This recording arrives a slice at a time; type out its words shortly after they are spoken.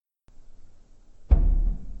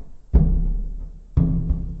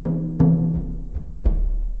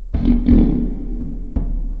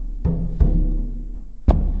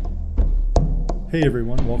Hey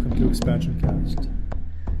everyone, welcome to Expansion Cast.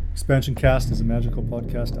 Expansion Cast is a magical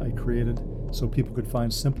podcast I created so people could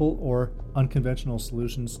find simple or unconventional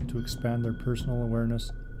solutions to expand their personal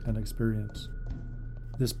awareness and experience.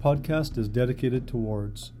 This podcast is dedicated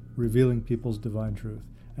towards revealing people's divine truth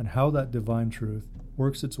and how that divine truth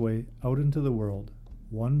works its way out into the world,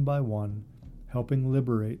 one by one, helping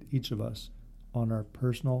liberate each of us on our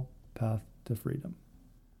personal path to freedom.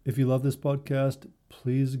 If you love this podcast,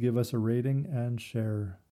 please give us a rating and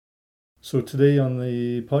share. So today on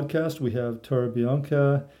the podcast, we have Tara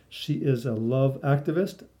Bianca. She is a love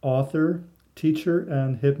activist, author, teacher,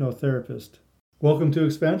 and hypnotherapist. Welcome to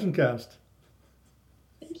Expansion Cast.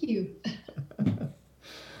 Thank you.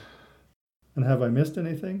 And have I missed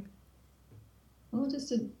anything? Well,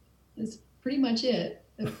 it's pretty much it.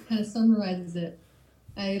 It kind of summarizes it.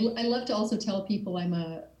 I love to also tell people I'm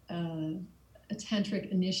a tantric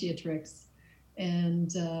initiatrix, and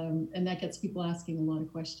that gets people asking a lot of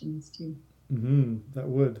questions too. That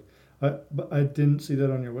would. But I didn't see that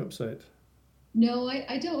on your website. No,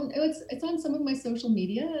 I don't. It's on some of my social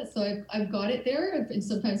media, so I've got it there, and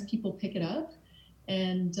sometimes people pick it up,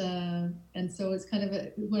 and so it's kind of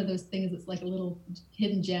one of those things that's like a little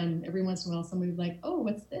hidden gem. Every once in a while, somebody's like, "Oh,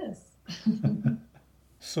 what's this?"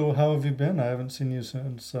 So how have you been? I haven't seen you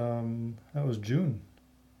since that was June.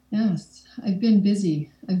 Yes, I've been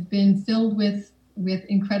busy. I've been filled with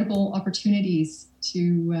incredible opportunities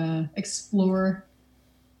to explore,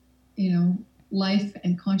 life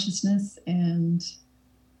and consciousness and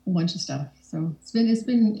a bunch of stuff. So it's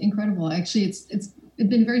been incredible. Actually, it's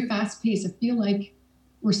been very fast paced. I feel like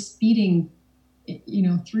we're speeding,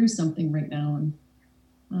 through something right now,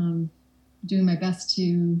 and doing my best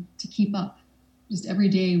to keep up. Just every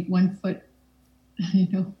day, one foot,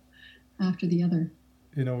 after the other.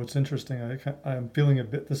 It's interesting. I'm feeling a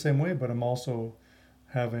bit the same way, but I'm also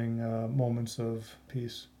having moments of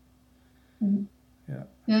peace. Mm-hmm.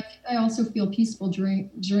 Yeah. I also feel peaceful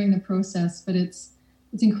during the process, but it's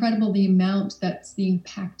incredible the amount that's being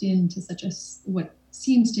packed into such what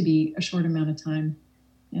seems to be a short amount of time,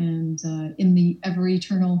 and in the ever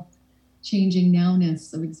eternal changing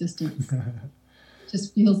nowness of existence.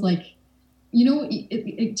 Just feels like,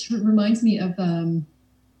 it reminds me of.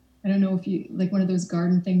 I don't know if you like one of those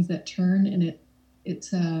garden things that turn, and it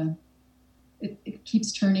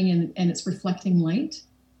keeps turning and it's reflecting light.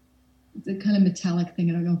 It's a kind of metallic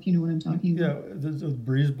thing. I don't know if you know what I'm talking about. Yeah, the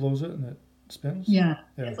breeze blows it and it spins. Yeah,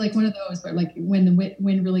 it's like one of those where, like, when the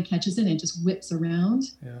wind really catches it, it just whips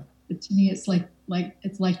around. Yeah. But to me, it's like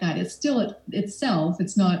it's like that. It's still itself.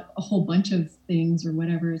 It's not a whole bunch of things or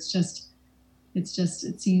whatever. It's just it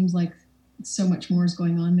seems like so much more is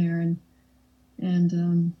going on there, and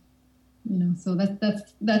so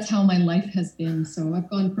that's how my life has been. So I've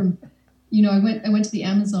gone from, I went to the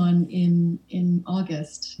Amazon in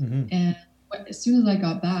August, mm-hmm. and as soon as I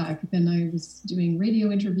got back, then I was doing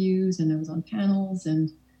radio interviews, and I was on panels,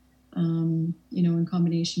 and in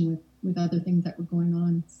combination with other things that were going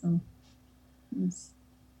on. So it was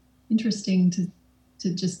interesting to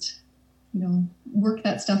just work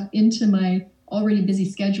that stuff into my already busy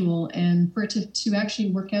schedule, and for it to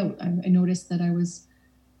actually work out. I noticed that I was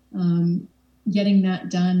getting that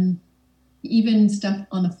done, even stuff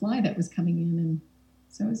on the fly that was coming in, and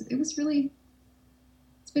so it's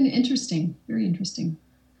been interesting, very interesting.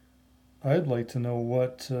 I'd like to know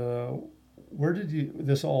where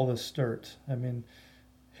did all this start? I mean,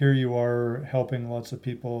 here you are helping lots of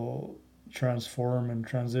people transform and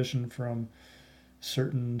transition from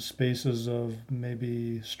certain spaces of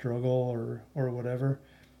maybe struggle or whatever.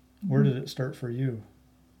 Where did it start for you?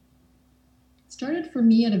 Started for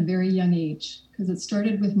me at a very young age, because it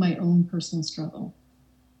started with my own personal struggle.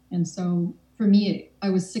 And so for me, I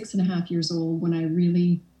was 6.5 years old when I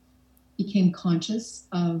really became conscious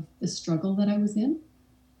of the struggle that I was in.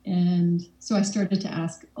 And so I started to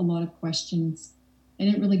ask a lot of questions. I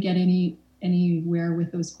didn't really get anywhere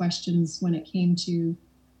with those questions when it came to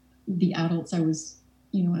the adults I was,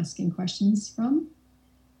 asking questions from.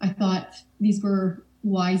 I thought these were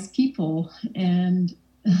wise people, and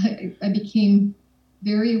I became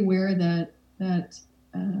very aware that they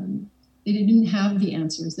didn't have the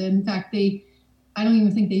answers. In fact, I don't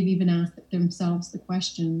even think they've even asked themselves the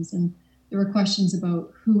questions. And there were questions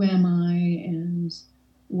about who am I, and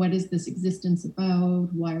what is this existence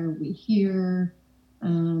about? Why are we here?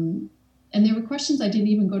 And there were questions I didn't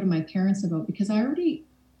even go to my parents about, because I already,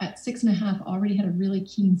 at 6.5, already had a really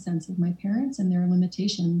keen sense of my parents and their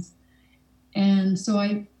limitations. And so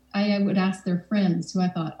I would ask their friends who I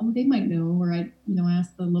thought, they might know, or I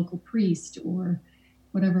ask the local priest or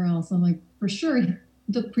whatever else. I'm like, for sure,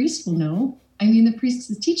 the priest will know. I mean, the priest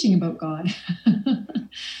is teaching about God.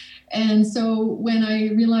 And so when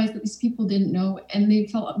I realized that these people didn't know, and they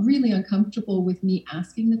felt really uncomfortable with me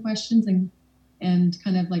asking the questions, and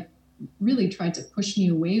kind of like really tried to push me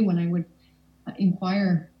away when I would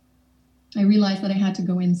inquire, I realized that I had to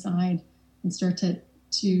go inside and start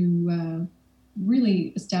to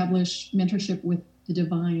really establish mentorship with the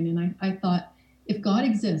divine. And I thought, if God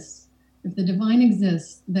exists, if the divine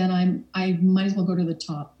exists, then I might as well go to the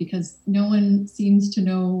top, because no one seems to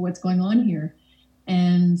know what's going on here.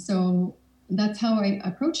 And so that's how I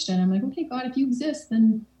approached it. I'm like, okay, God, if you exist,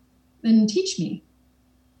 then teach me.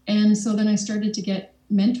 And so then I started to get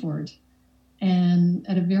mentored, and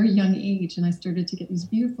at a very young age, and I started to get these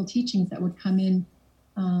beautiful teachings that would come in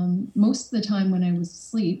most of the time when I was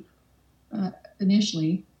asleep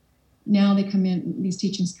initially. Now they come in, these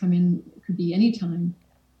teachings come in, it could be any time.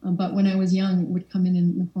 But when I was young, it would come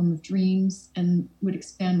in the form of dreams and would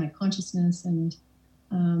expand my consciousness.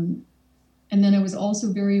 And then I was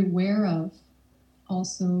also very aware of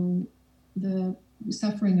also the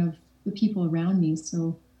suffering of the people around me.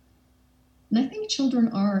 So, and I think children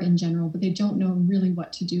are in general, but they don't know really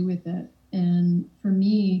what to do with it. And for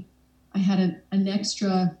me, I had an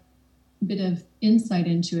extra bit of insight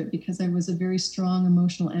into it because I was a very strong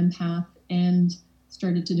emotional empath and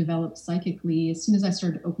started to develop psychically. As soon as I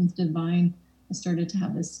started to open to the divine, I started to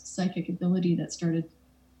have this psychic ability that started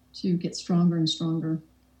to get stronger and stronger.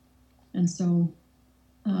 And so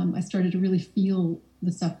I started to really feel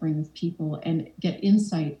the suffering of people and get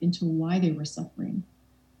insight into why they were suffering.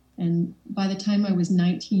 And by the time I was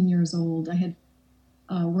 19 years old, I had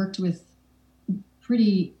worked with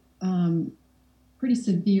pretty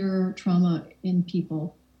severe trauma in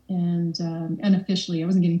people. And unofficially, I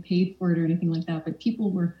wasn't getting paid for it or anything like that, but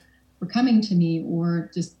people were coming to me,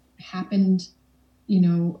 or just happened,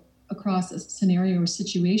 across a scenario or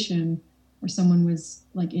situation where someone was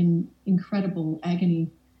like in incredible agony.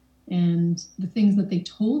 And the things that they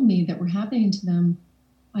told me that were happening to them,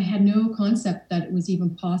 I had no concept that it was even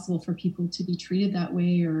possible for people to be treated that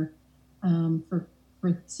way, or for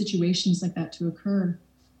situations like that to occur.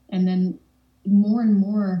 And then more and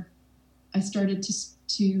more, I started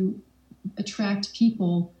to attract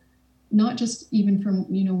people, not just even from,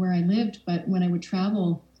 where I lived, but when I would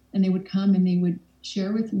travel and they would come and they would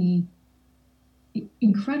share with me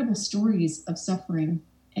incredible stories of suffering,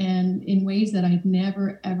 and in ways that I had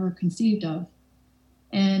never, ever conceived of.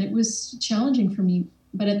 And it was challenging for me,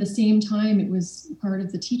 but at the same time, it was part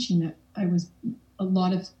of the teaching that a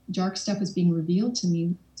lot of dark stuff was being revealed to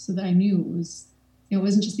me, so that I knew it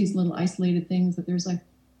wasn't just these little isolated things, that there's like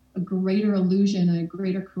a greater illusion, a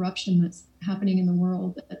greater corruption that's happening in the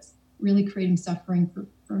world, that's really creating suffering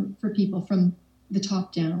for people from the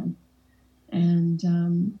top down. And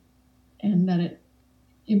that it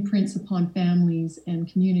imprints upon families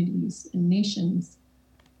and communities and nations.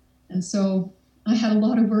 And so I had a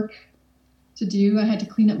lot of work to do. I had to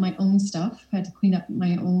clean up my own stuff. I had to clean up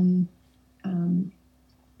my own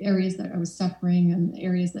areas that I was suffering, and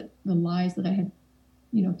areas that the lies that I had,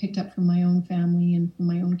 picked up from my own family and from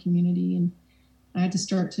my own community. And I had to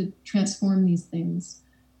start to transform these things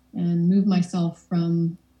and move myself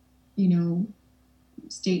from,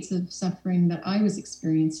 states of suffering that I was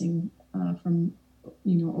experiencing, from,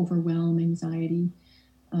 overwhelm, anxiety,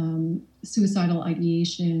 suicidal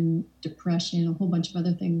ideation, depression, a whole bunch of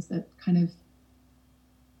other things that kind of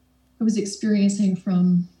I was experiencing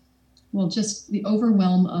from, just the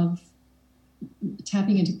overwhelm of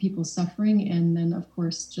tapping into people's suffering, and then, of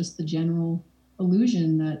course, just the general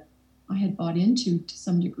illusion that I had bought into to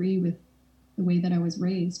some degree with the way that I was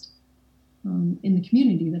raised, in the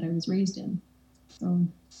community that I was raised in. So,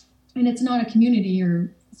 and it's not a community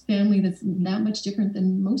or family that's that much different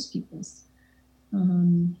than most people's. A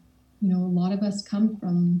lot of us come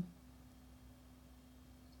from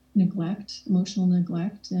neglect, emotional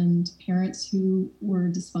neglect, and parents who were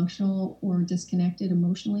dysfunctional or disconnected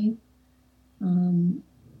emotionally.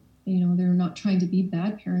 They're not trying to be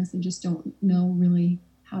bad parents. They just don't know really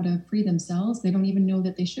how to free themselves. They don't even know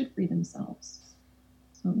that they should free themselves.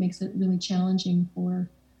 So it makes it really challenging for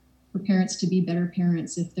parents to be better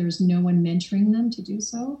parents if there's no one mentoring them to do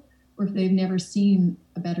so, or if they've never seen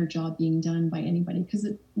a better job being done by anybody, because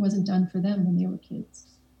it wasn't done for them when they were kids.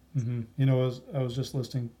 Mm-hmm. I was just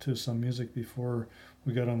listening to some music before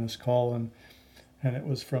we got on this call, and it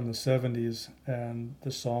was from the 70s, and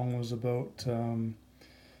the song was about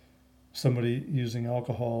somebody using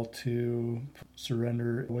alcohol to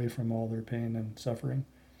surrender away from all their pain and suffering.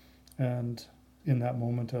 And in that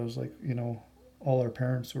moment, I was like, all our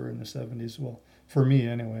parents were in the 70s, well, for me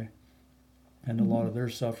anyway, and a lot of their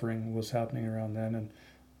suffering was happening around then. And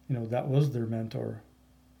that was their mentor.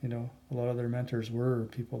 A lot of their mentors were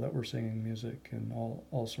people that were singing music and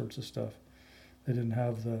all sorts of stuff. They didn't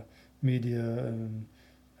have the media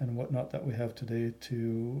and whatnot that we have today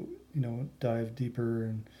to dive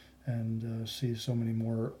deeper and see so many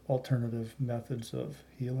more alternative methods of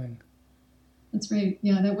healing. That's right.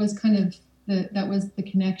 Yeah, that was kind of the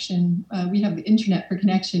connection. We have the internet for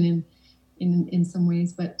connection in some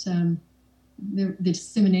ways, but the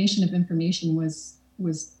dissemination of information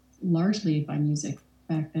was largely by music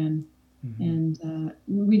back then. Mm-hmm. And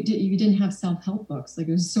you didn't have self-help books. Like,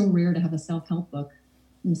 it was so rare to have a self-help book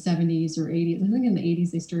in the 70s or 80s. I think in the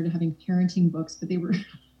 80s they started having parenting books, but they were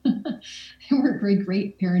they weren't very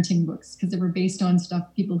great parenting books because they were based on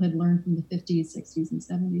stuff people had learned from the 50s, 60s, and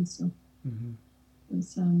 70s. So mm-hmm. It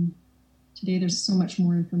was, today there's so much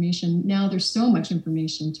more information. Now there's so much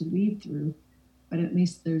information to weed through, but at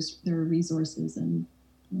least there are resources and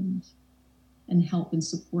help and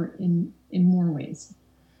support in more ways.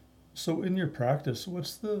 So in your practice,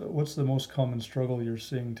 what's the most common struggle you're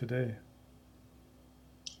seeing today?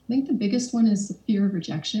 I think the biggest one is the fear of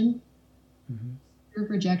rejection. Mm-hmm. Fear of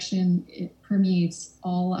rejection, it permeates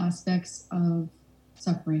all aspects of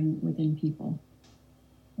suffering within people.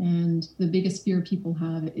 And the biggest fear people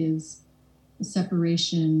have is the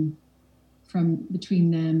separation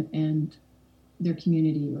between them and their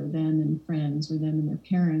community, or them and friends, or them and their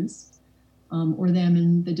parents, or them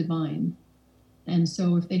and the divine. And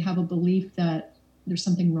so if they have a belief that there's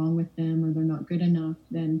something wrong with them or they're not good enough,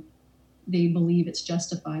 then they believe it's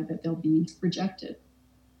justified that they'll be rejected.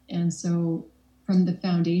 And so from the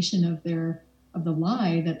foundation of the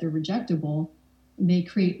lie that they're rejectable, they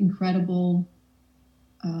create incredible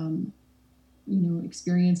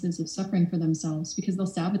experiences of suffering for themselves, because they'll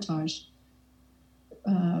sabotage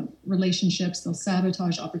relationships, they'll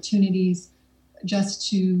sabotage opportunities just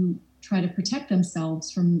to try to protect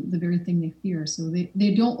themselves from the very thing they fear. So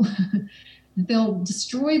they don't, they'll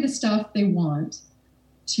destroy the stuff they want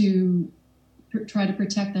to try to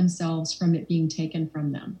protect themselves from it being taken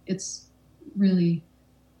from them. It's really,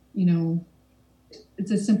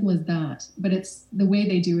 it's as simple as that, but it's the way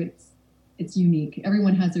they do it. It's unique.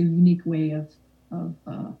 Everyone has a unique way of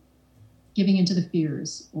giving into the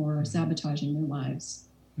fears, or sabotaging their lives,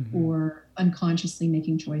 mm-hmm. or unconsciously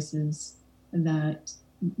making choices that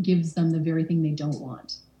gives them the very thing they don't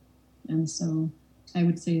want. And so I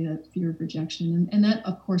would say that fear of rejection, and that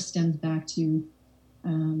of course stems back to,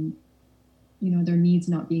 their needs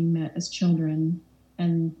not being met as children,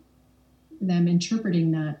 and them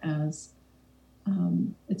interpreting that as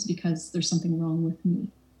it's because there's something wrong with me,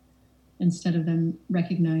 instead of them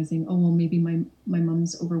recognizing, oh, well, maybe my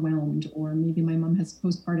mom's overwhelmed, or maybe my mom has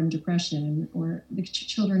postpartum depression, or the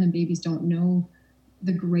children and babies don't know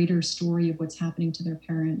the greater story of what's happening to their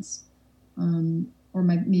parents. Or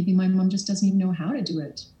maybe my mom just doesn't even know how to do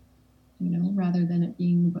it, rather than it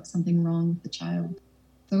being something wrong with the child.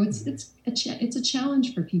 So it's a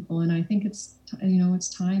challenge for people, and I think it's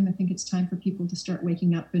time. I think it's time for people to start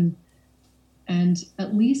waking up and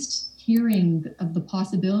at least hearing of the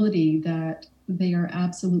possibility that they are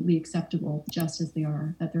absolutely acceptable just as they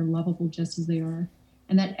are, that they're lovable just as they are,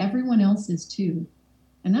 and that everyone else is too.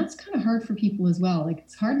 And that's kind of hard for people as well. Like,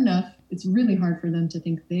 it's hard enough. It's really hard for them to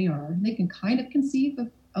think they are. They can kind of conceive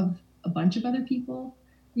of a bunch of other people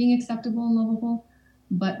being acceptable and lovable,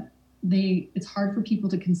 but it's hard for people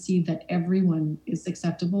to conceive that everyone is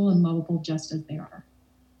acceptable and lovable just as they are.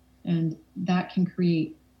 And that can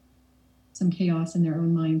create some chaos in their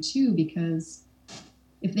own mind too, because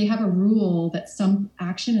if they have a rule that some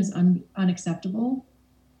action is unacceptable,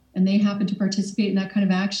 and they happen to participate in that kind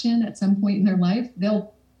of action at some point in their life,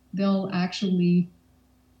 they'll actually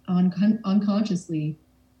unconsciously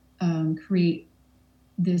create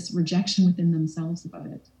this rejection within themselves about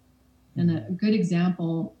it. And a good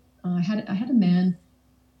example, I had a man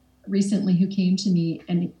recently who came to me,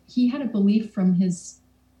 and he had a belief from his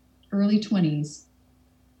early 20s.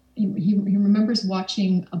 He remembers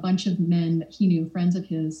watching a bunch of men that he knew, friends of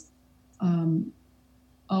his,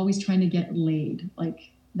 always trying to get laid,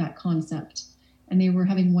 like that concept. And they were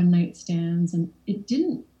having one night stands, and it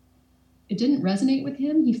didn't resonate with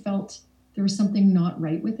him. He felt there was something not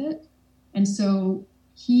right with it. And so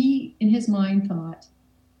he, in his mind, thought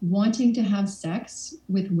wanting to have sex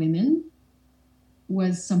with women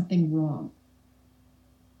was something wrong.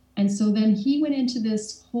 And so then he went into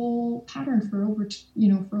this whole pattern for over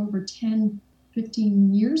 10,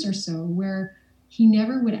 15 years or so, where he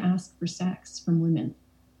never would ask for sex from women,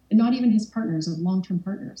 and not even his partners or long-term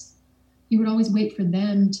partners. He would always wait for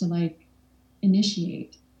them to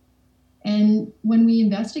initiate. And when we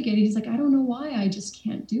investigated, he's like, I don't know why, I just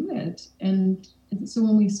can't do it. And so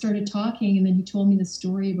when we started talking, and then he told me the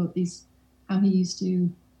story about how he used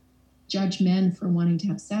to judge men for wanting to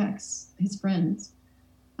have sex, his friends,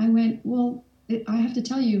 I went, well, I have to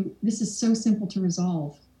tell you, this is so simple to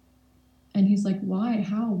resolve. And he's like, why,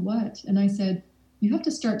 how, what? And I said, you have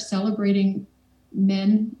to start celebrating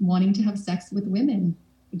men wanting to have sex with women.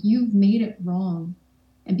 You've made it wrong.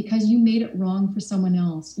 And because you made it wrong for someone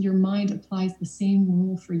else, your mind applies the same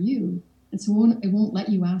rule for you. And so it won't let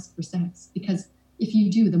you ask for sex, because if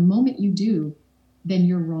you do, the moment you do, then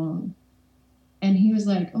you're wrong. And he was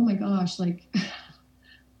like, oh my gosh, like,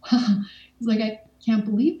 wow. He's like, I can't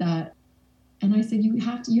believe that. And I said, you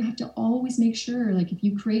have to always make sure, like, if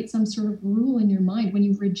you create some sort of rule in your mind, when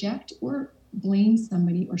you reject or blame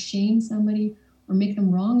somebody or shame somebody or make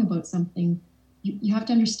them wrong about something, you have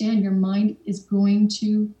to understand your mind is going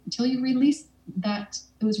to, until you release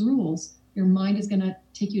those rules, your mind is going to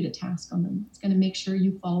take you to task on them. It's going to make sure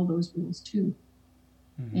you follow those rules too.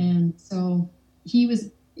 Mm-hmm. And so he was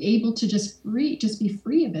able to just be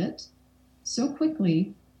free of it so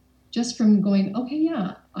quickly, just from going, okay,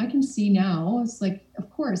 yeah, I can see now. It's like, of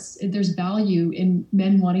course, there's value in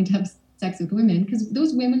men wanting to have sex with women, because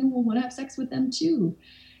those women will want to have sex with them too.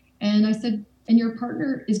 And I said, and your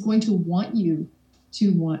partner is going to want you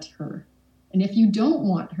to want her. And if you don't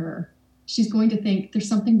want her, she's going to think there's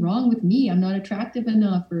something wrong with me. I'm not attractive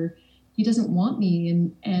enough, or he doesn't want me.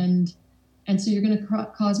 And so you're going to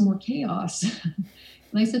cause more chaos.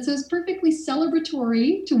 And I said, so it's perfectly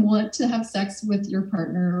celebratory to want to have sex with your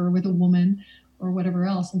partner or with a woman or whatever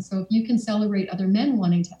else. And so if you can celebrate other men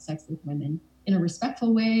wanting to have sex with women in a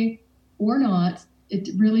respectful way or not, it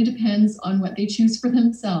really depends on what they choose for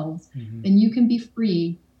themselves. Mm-hmm. Then you can be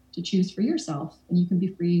free to choose for yourself, and you can be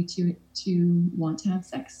free to want to have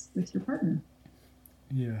sex with your partner.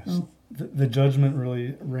 Yes. So, the judgment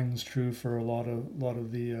really rings true for a lot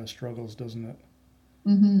of the struggles, doesn't it?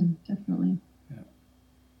 Mm-hmm, definitely. Yeah.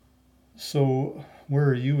 So, where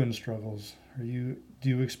are you in struggles? Do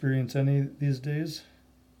you experience any these days?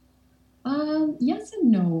 Yes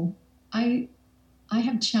and no. I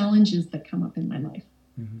have challenges that come up in my life,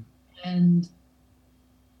 mm-hmm. and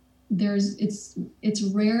it's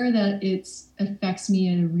rare that it affects me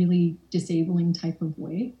in a really disabling type of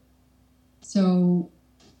way. So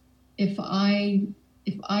if I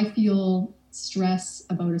feel stress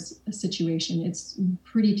about a situation, it's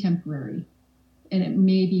pretty temporary, and it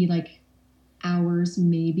may be like hours,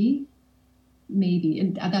 maybe,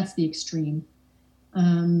 and that's the extreme.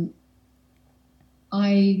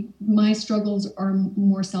 My struggles are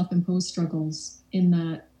more self-imposed struggles, in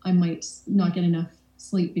that I might not get enough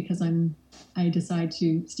sleep because I decide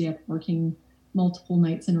to stay up working multiple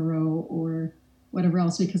nights in a row or whatever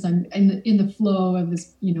else, because I'm in the flow of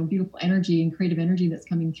this, beautiful energy and creative energy that's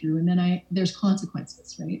coming through. And then there's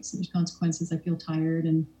consequences, right? So there's consequences. I feel tired,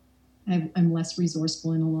 and I'm less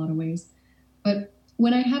resourceful in a lot of ways. But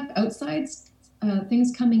when I have outside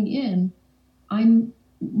things coming in, I'm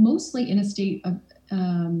mostly in a state of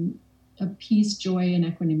peace, joy, and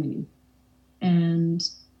equanimity. And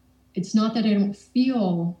it's not that I don't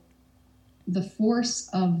feel the force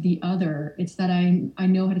of the other. It's that I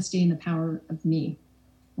know how to stay in the power of me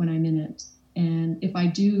when I'm in it. And if I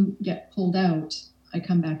do get pulled out, I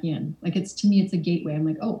come back in. Like, to me, it's a gateway. I'm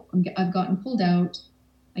like, oh, I've gotten pulled out.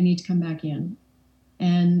 I need to come back in.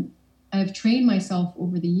 And I've trained myself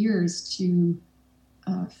over the years to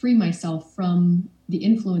free myself from the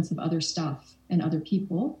influence of other stuff and other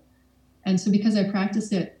people. And so because I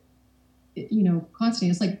practice it, constantly,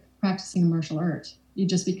 it's like practicing a martial art. It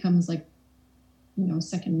just becomes like,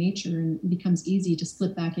 second nature, and it becomes easy to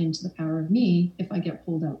slip back into the power of me if I get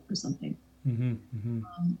pulled out for something. Mm-hmm, mm-hmm.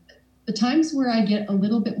 The times where I get a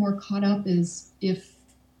little bit more caught up is if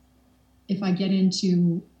I get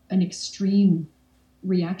into an extreme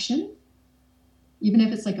reaction, even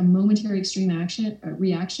if it's like a momentary extreme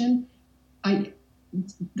reaction,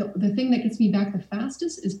 the thing that gets me back the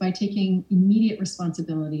fastest is by taking immediate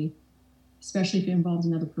responsibility, especially if it involves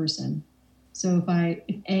another person. So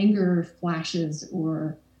if anger flashes,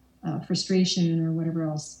 or frustration, or whatever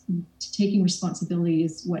else, taking responsibility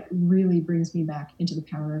is what really brings me back into the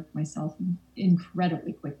power of myself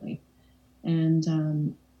incredibly quickly.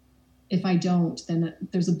 And if I don't, then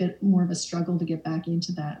there's a bit more of a struggle to get back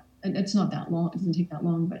into that. And it's not that long. It doesn't take that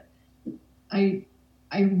long, but I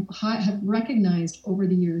have recognized over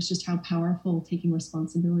the years just how powerful taking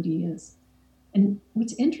responsibility is. And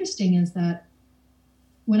what's interesting is that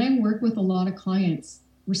when I work with a lot of clients,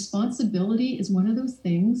 responsibility is one of those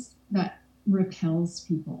things that repels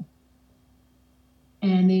people.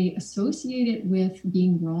 And they associate it with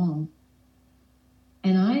being wrong.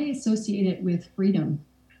 And I associate it with freedom.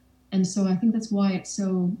 And so I think that's why it's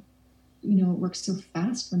so, it works so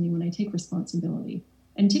fast for me when I take responsibility.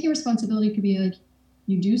 And taking responsibility could be like,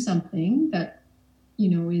 you do something that,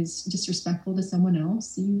 is disrespectful to someone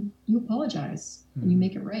else, you apologize and you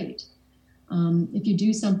make it right. If you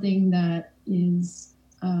do something that is,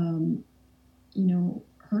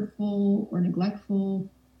 hurtful or neglectful,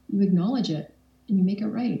 you acknowledge it and you make it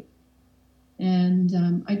right.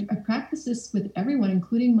 And I practice this with everyone,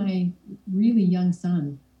 including my really young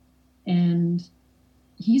son. And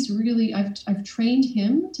he's really, I've trained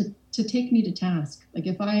him to take me to task. Like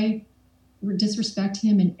if I disrespect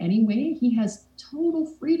him in any way, he has total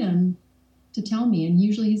freedom to tell me. And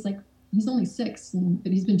usually he's only 6,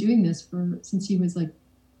 but he's been doing this since he was like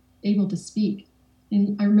able to speak.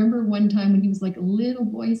 And I remember one time when he was like a little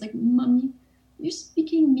boy, he's like, "Mommy, you're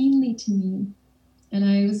speaking meanly to me." And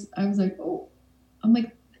I was like, "Oh," I'm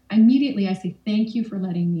like, immediately I say, "Thank you for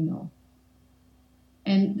letting me know."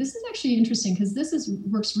 And this is actually interesting because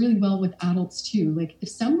works really well with adults too. Like if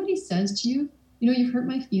somebody says to you, "You've hurt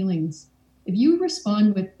my feelings," if you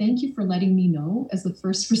respond with "Thank you for letting me know" as the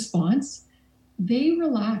first response, they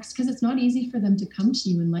relax, because it's not easy for them to come to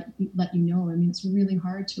you and let you know. I mean, it's really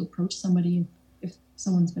hard to approach somebody if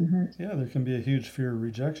someone's been hurt. Yeah, there can be a huge fear of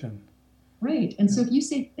rejection. Right. And so if you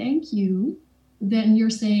say thank you, then you're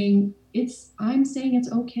saying I'm saying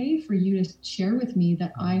it's okay for you to share with me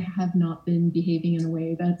that I have not been behaving in a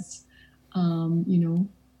way that's, the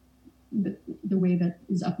way that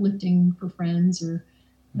is uplifting for friends, or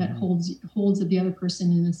that holds the other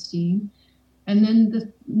person in esteem. And then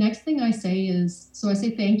the next thing I say is, so I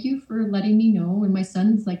say, "Thank you for letting me know." And my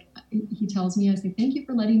son's like, he tells me, I say, "Thank you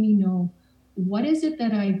for letting me know. What is it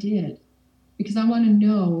that I did?" Because I want to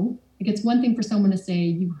know. Like, it's one thing for someone to say,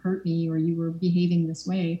 "You hurt me," or "You were behaving this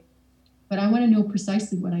way." But I want to know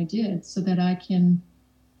precisely what I did so that I can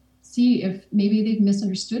see if maybe they've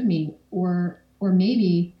misunderstood me, or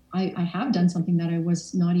maybe I have done something that I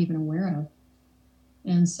was not even aware of.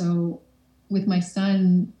 And so with my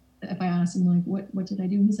son, if I ask him, like, what did I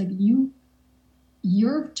do? He's like,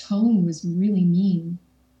 your tone was really mean.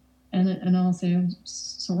 And I'll say, "I'm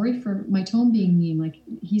sorry for my tone being mean." Like,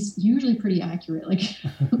 he's usually pretty accurate. Like,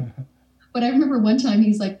 but I remember one time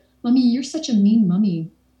he's like, "Mommy, you're such a mean mommy."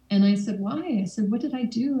 And I said, "Why?" I said, "What did I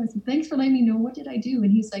do?" I said, "Thanks for letting me know. What did I do?"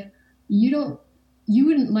 And he's like, you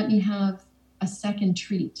wouldn't let me have a second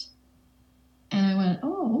treat." And I went,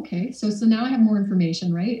 "Oh, okay. So now I have more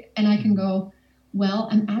information, right?" And I can go, "Well,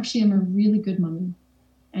 I'm a really good mommy."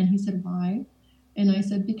 And he said, "Why?" And I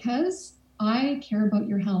said, "Because I care about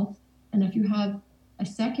your health. And if you have a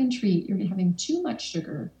second treat, you're having too much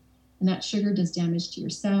sugar. And that sugar does damage to your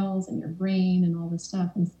cells and your brain and all this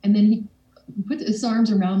stuff." And then he put his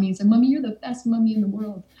arms around me and said, "Mommy, you're the best mommy in the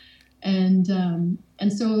world." And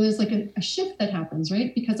so there's like a shift that happens,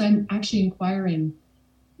 right? Because I'm actually inquiring.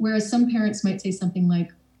 Whereas some parents might say something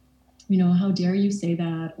like, "How dare you say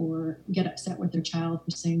that?" or get upset with their child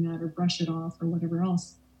for saying that, or brush it off, or whatever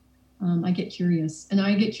else. I get curious. And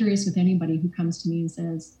I get curious with anybody who comes to me and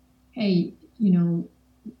says, "Hey,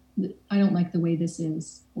 I don't like the way this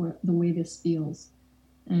is, or the way this feels."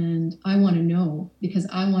 And I want to know, because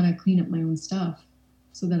I want to clean up my own stuff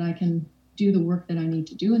so that I can do the work that I need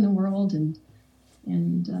to do in the world. And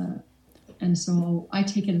so I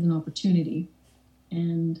take it as an opportunity,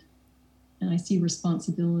 and I see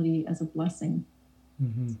responsibility as a blessing.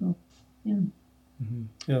 Mm-hmm. So, yeah. Mm-hmm.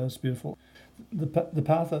 Yeah, that's beautiful. The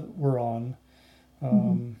path that we're on,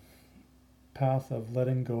 path of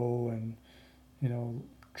letting go and,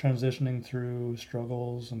 transitioning through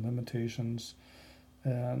struggles and limitations.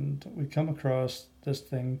 And we come across this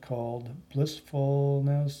thing called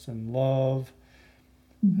blissfulness and love.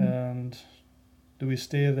 Mm-hmm. And do we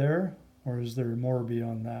stay there, or is there more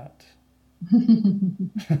beyond that?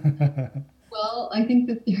 Well, I think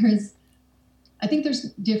there's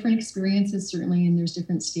different experiences, certainly, and there's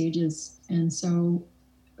different stages. And so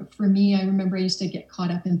for me, I remember I used to get caught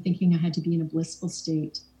up in thinking I had to be in a blissful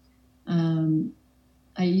state.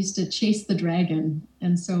 I used to chase the dragon.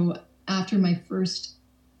 And so after my first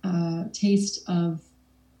taste of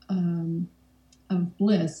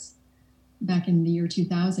bliss back in the year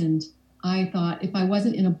 2000, I thought if I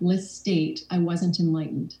wasn't in a bliss state, I wasn't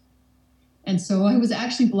enlightened. And so I was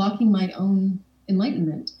actually blocking my own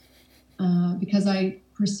enlightenment because I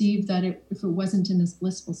perceived that if it wasn't in this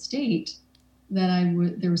blissful state, that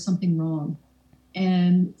there was something wrong.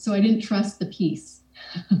 And so I didn't trust the peace.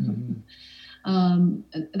 Mm-hmm.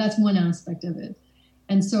 That's one aspect of it.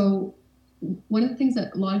 And so one of the things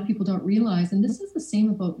that a lot of people don't realize, and this is the same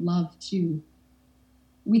about love too,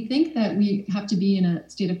 we think that we have to be in a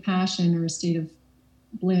state of passion or a state of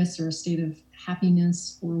bliss or a state of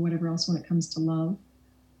happiness or whatever else when it comes to love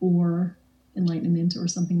or enlightenment or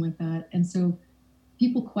something like that. And so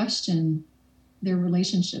people question their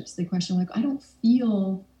relationships. They question, like, I don't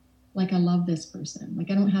feel like I love this person. Like,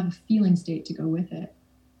 I don't have a feeling state to go with it.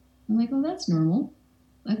 I'm like, oh, that's normal.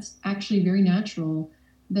 That's actually very natural.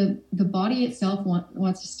 The body itself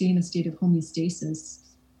wants to stay in a state of homeostasis.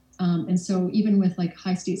 And so even with like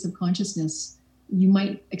high states of consciousness, you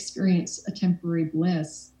might experience a temporary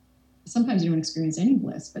bliss. Sometimes you don't experience any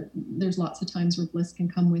bliss, but there's lots of times where bliss can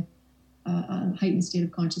come with a heightened state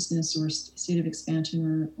of consciousness or state of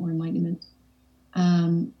expansion or enlightenment.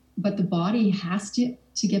 But the body has to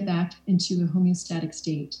get back into a homeostatic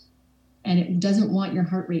state. And it doesn't want your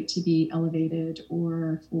heart rate to be elevated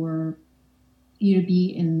or for you to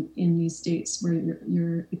be in these states where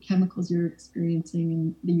the chemicals you're experiencing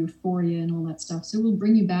and the euphoria and all that stuff. So it will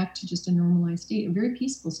bring you back to just a normalized state, a very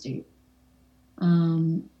peaceful state.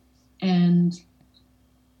 And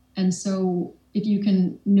so if you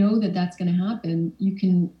can know that that's going to happen, you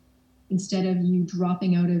can, instead of you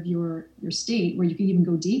dropping out of your state where you can even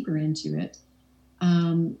go deeper into it,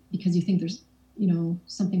 because you think there's,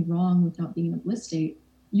 something wrong with not being in a bliss state,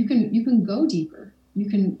 you can go deeper. You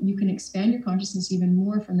can expand your consciousness even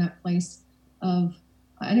more from that place of,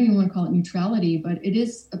 I don't even want to call it neutrality, but it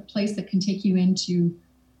is a place that can take you into,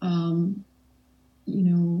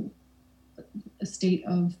 a state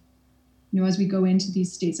of, as we go into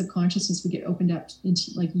these states of consciousness, we get opened up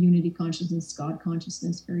into like unity consciousness, God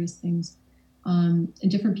consciousness, various things. And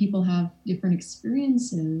different people have different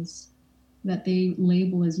experiences that they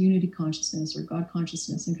label as unity consciousness or God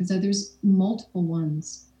consciousness, and because there's multiple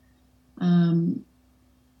ones.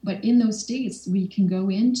 But in those states, we can go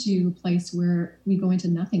into a place where we go into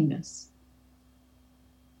nothingness.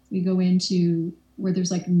 We go into where there's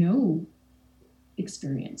like no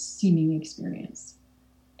experience, seeming experience.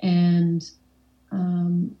 And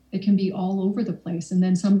it can be all over the place. And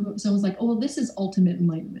then someone's like, oh, well, this is ultimate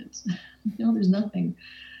enlightenment. There's nothing.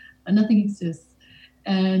 Nothing exists.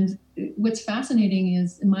 And what's fascinating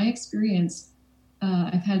is, in my experience,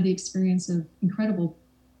 I've had the experience of incredible,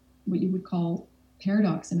 what you would call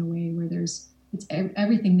paradox in a way, where it's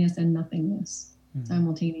everythingness and nothingness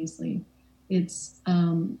simultaneously. It's,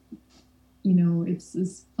 it's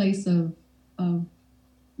this place of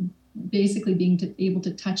basically being able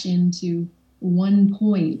to touch into one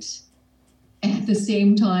point at the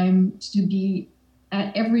same time, to be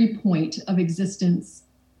at every point of existence,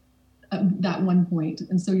 that one point.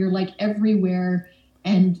 And so you're like everywhere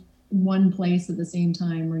and one place at the same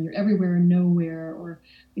time, or you're everywhere and nowhere, or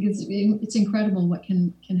because it's incredible what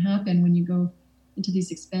can happen when you go into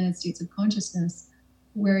these expanded states of consciousness,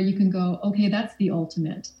 where you can go, okay, that's the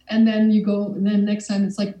ultimate. And then you go, and then next time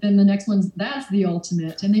it's like, then the next one's, that's the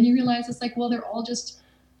ultimate. And then you realize it's like, well, they're all just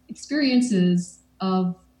experiences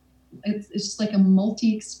of, it's just like a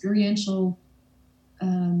multi-experiential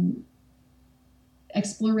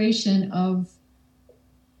exploration of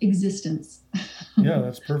existence. Yeah,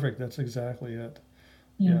 that's perfect. That's exactly it.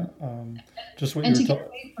 Yeah. Just what and you're to get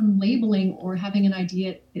away from labeling or having an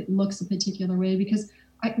idea it looks a particular way, because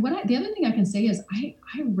the other thing I can say is I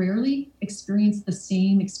rarely experience the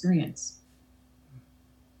same experience.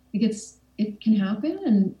 It can happen,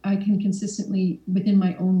 and I can consistently within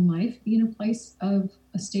my own life be in a place of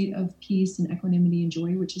a state of peace and equanimity and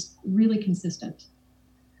joy, which is really consistent.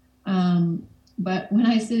 But when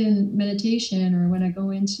I sit in meditation, or when I go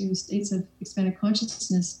into states of expanded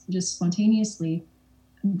consciousness just spontaneously,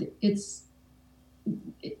 it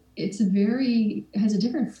has a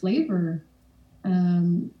different flavor,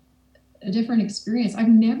 a different experience. I've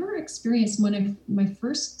never experienced my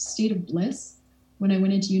first state of bliss when I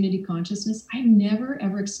went into unity consciousness. I've never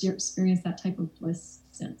ever experienced that type of bliss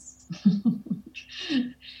since.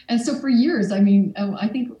 And so for years, I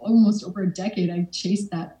think almost over a decade, I chased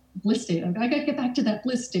that bliss state. I got to get back to that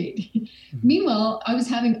bliss state. Mm-hmm. Meanwhile, I was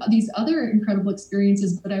having these other incredible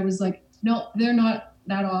experiences, but I was like, no, they're not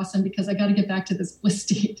that awesome, because I got to get back to this bliss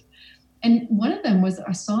state. And one of them was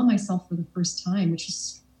I saw myself for the first time, which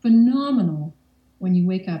is phenomenal when you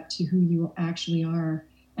wake up to who you actually are.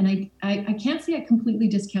 And I can't say I completely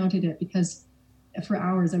discounted it, because for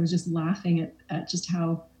hours I was just laughing at just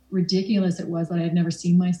how ridiculous it was that I had never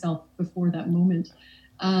seen myself before that moment.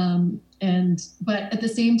 But at the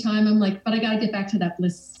same time, I'm like, but I got to get back to that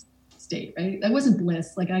bliss state, right? That wasn't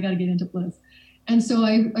bliss. Like, I got to get into bliss. And so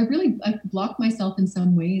I blocked myself in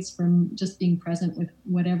some ways from just being present with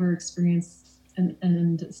whatever experience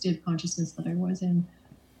and state of consciousness that I was in,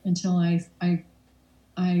 until I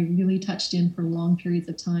really touched in for long periods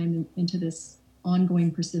of time into this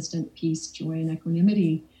ongoing, persistent peace, joy, and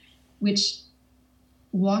equanimity, which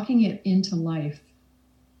walking it into life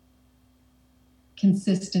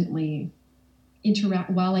consistently,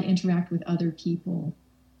 while I interact with other people,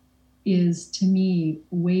 is to me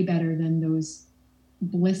way better than those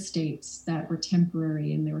bliss states that were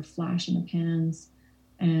temporary and they were flash in the pans.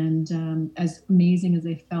 And as amazing as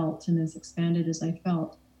I felt and as expanded as I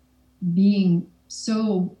felt, being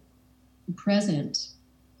so present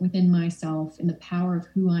within myself in the power of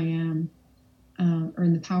who I am, or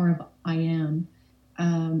in the power of I am,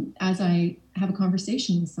 as I have a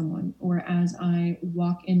conversation with someone, or as I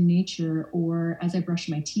walk in nature, or as I brush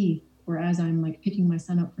my teeth, or as I'm like picking my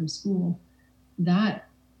son up from school, that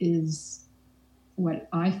is what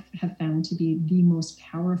I have found to be the most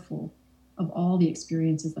powerful of all the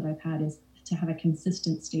experiences that I've had, is to have a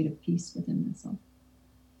consistent state of peace within myself.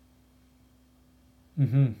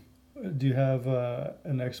 Mm-hmm. Do you have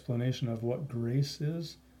an explanation of what grace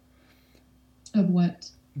is? Of what?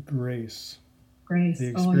 Grace. Grace. The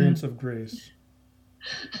experience of grace.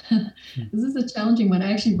 This is a challenging one.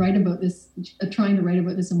 I actually write about this, trying to write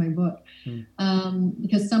about this in my book,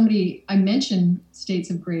 because I mentioned states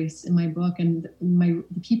of grace in my book, and the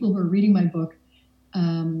people who are reading my book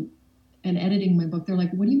and editing my book, they're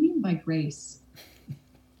like, "What do you mean by grace?"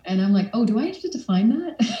 And I'm like, "Oh, do I have to define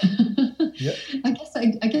that?" Yep.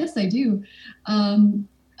 I guess I do.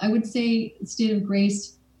 I would say state of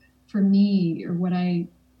grace for me, or what I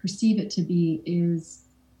perceive it to be, is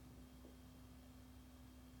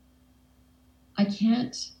I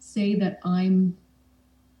can't say that I'm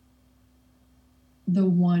the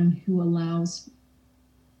one who allows,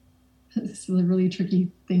 this is a really tricky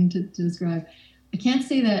thing to describe. I can't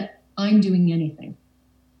say that I'm doing anything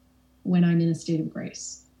when I'm in a state of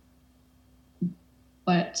grace.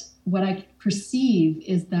 But what I perceive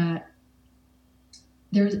is that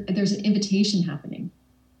there's an invitation happening.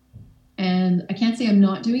 And I can't say I'm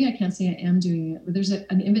not doing it, I can't say I am doing it, but there's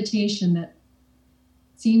an invitation that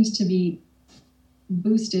seems to be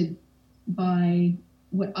boosted by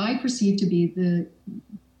what I perceive to be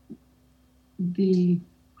the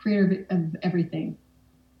creator of everything.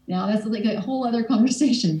 Now that's like a whole other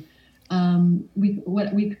conversation.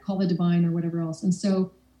 What we could call the divine or whatever else. And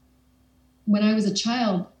so when I was a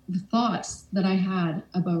child, the thoughts that I had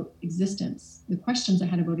about existence, the questions I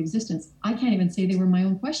had about existence, I can't even say they were my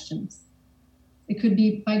own questions. It could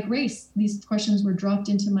be by grace. These questions were dropped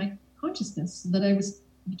into my consciousness so that I was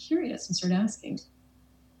curious and start asking.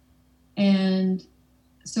 And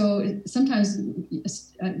so sometimes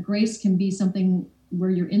grace can be something where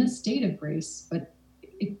you're in a state of grace, but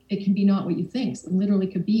it can be not what you think. So it literally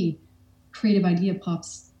could be creative idea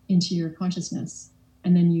pops into your consciousness,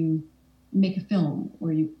 and then you make a film,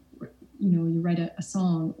 or you write a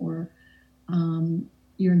song, or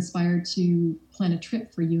you're inspired to plan a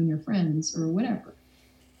trip for you and your friends, or whatever.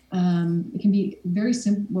 It can be very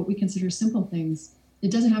simple, what we consider simple things.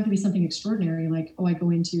 It doesn't have to be something extraordinary, like, I go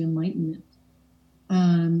into enlightenment.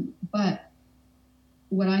 But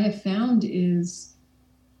what I have found is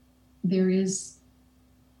there is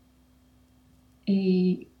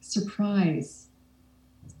a surprise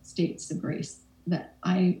states of grace that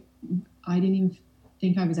I didn't even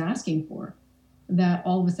think I was asking for, that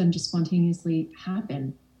all of a sudden just spontaneously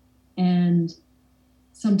happen. And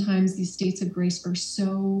sometimes these states of grace are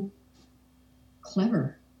so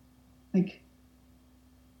clever. Like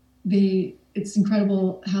it's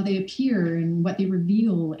incredible how they appear and what they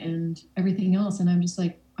reveal and everything else. And I'm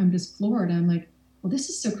just floored. I'm like, well, this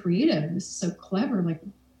is so creative. This is so clever. Like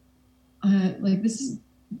this is,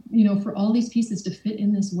 for all these pieces to fit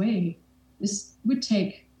in this way, this would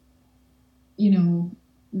take,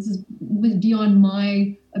 this is beyond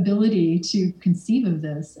my ability to conceive of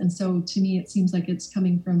this. And so to me, it seems like it's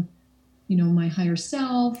coming from, my higher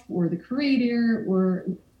self, or the creator, or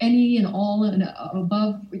any and all and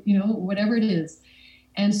above, whatever it is.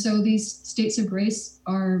 And so these states of grace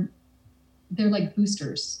they're like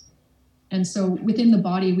boosters. And so within the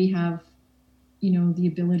body, we have, the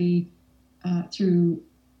ability through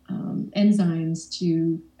enzymes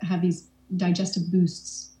to have these digestive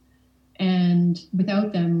boosts. And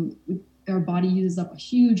without them, our body uses up a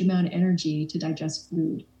huge amount of energy to digest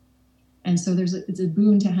food. And so it's a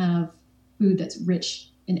boon to have food that's rich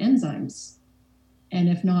in enzymes. And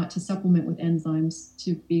if not, to supplement with enzymes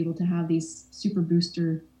to be able to have these super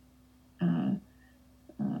booster,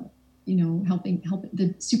 helping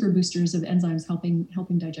the super boosters of enzymes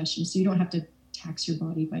helping digestion. So you don't have to tax your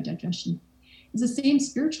body by digestion. It's the same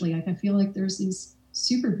spiritually. I feel like there's these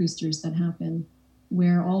super boosters that happen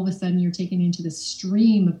where all of a sudden you're taken into this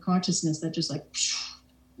stream of consciousness that just has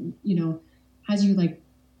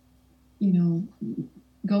you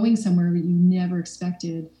going somewhere you never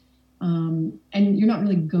expected. And you're not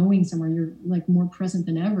really going somewhere. You're like more present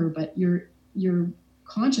than ever, but your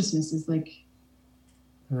consciousness is like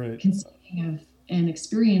Right. conceiving of and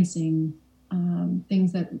experiencing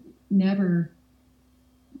things that never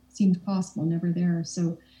seemed possible, never there.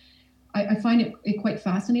 So I find it quite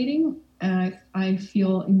fascinating. And I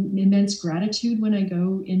feel immense gratitude when I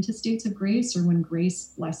go into states of grace, or when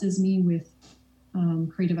grace blesses me with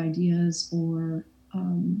creative ideas, or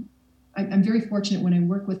I'm very fortunate when I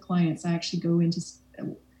work with clients. I actually go into,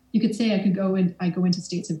 you could say I go into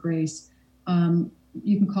states of grace.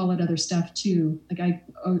 You can call it other stuff too. Like I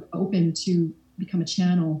open to become a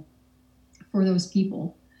channel for those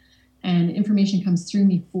people, and information comes through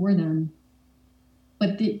me for them.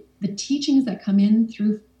 But the teachings that come in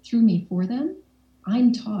through me for them,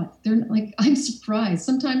 I'm taught. They're like, I'm surprised.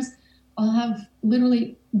 Sometimes I'll have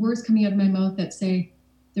literally words coming out of my mouth that say,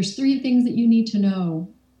 there's 3 things that you need to know.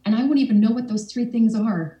 And I wouldn't even know what those 3 things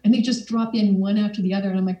are. And they just drop in one after the other.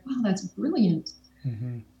 And I'm like, wow, that's brilliant.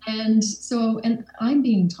 Mm-hmm. And so, and I'm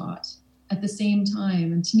being taught at the same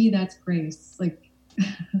time. And to me, that's grace. Like,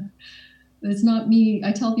 it's not me.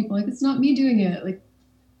 I tell people, like, it's not me doing it. Like,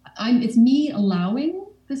 it's me allowing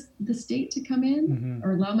the state to come in, mm-hmm.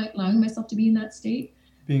 or allowing myself to be in that state.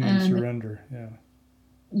 Being in surrender.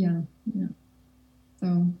 Yeah.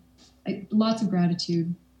 So lots of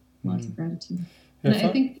gratitude. Lots of gratitude.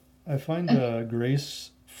 And I find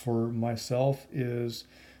grace for myself is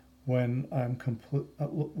when I'm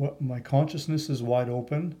my consciousness is wide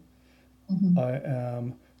open. Mm-hmm. I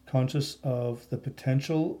am conscious of the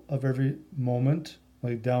potential of every moment,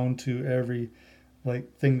 like down to every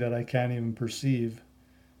like thing that I can't even perceive,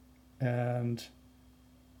 and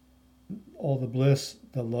all the bliss,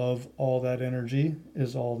 the love, all that energy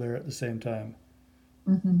is all there at the same time.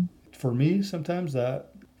 Mm-hmm. For me, sometimes that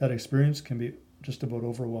experience can be just about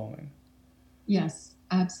overwhelming. Yes,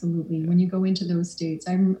 absolutely. Yeah. When you go into those states,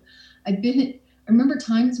 I remember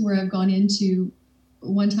times where I've gone into,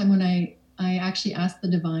 one time when I actually asked the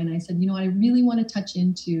divine, I said, I really want to touch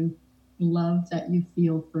into love that you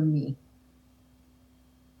feel for me.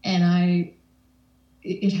 And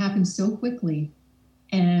it happened so quickly.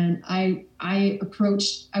 And I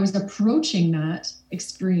was approaching that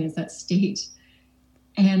experience, that state.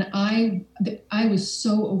 And I was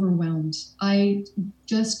so overwhelmed. I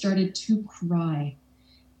just started to cry.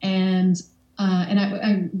 And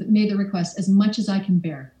I made the request, as much as I can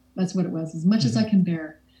bear. That's what it was. As much mm-hmm. as I can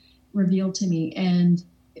bear, revealed to me. And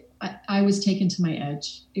I was taken to my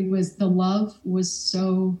edge. The love was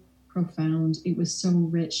so profound. It was so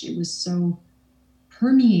rich. It was so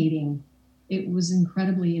permeating. It was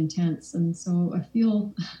incredibly intense. And so I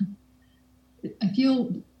feel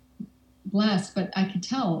blessed, but I could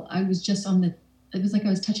tell I was just it was like I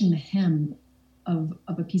was touching the hem of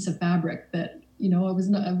a piece of fabric that, I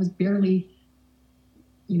was barely,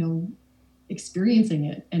 experiencing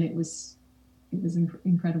it. And it was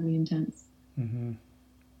incredibly intense. Mm-hmm.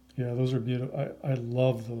 Yeah, those are beautiful. I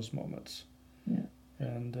love those moments. Yeah.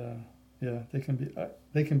 And they can be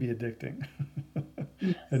addicting.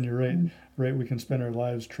 Yes. And you're right. Mm-hmm. Right. We can spend our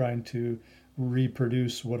lives trying to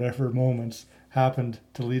reproduce whatever moments happened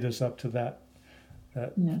to lead us up to that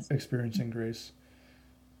yes. experiencing grace.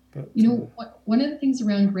 But one of the things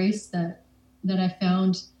around grace that I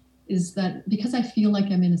found is that, because I feel like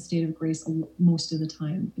I'm in a state of grace most of the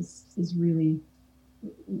time, is really,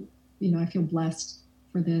 I feel blessed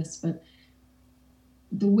for this, but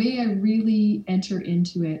the way I really enter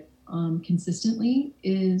into it consistently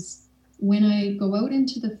is when I go out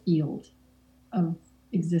into the field of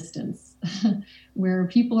existence where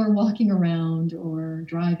people are walking around or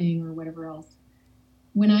driving or whatever else,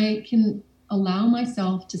 when I can allow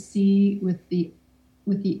myself to see with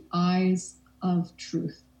the eyes of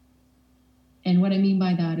truth. And what I mean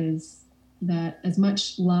by that is that as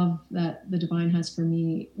much love that the divine has for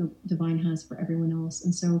me, the divine has for everyone else.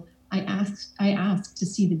 And so I ask to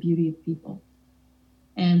see the beauty of people.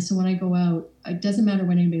 And so when I go out, it doesn't matter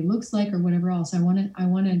what anybody looks like or whatever else. I want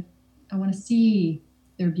to see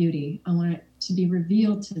their beauty. I want it to be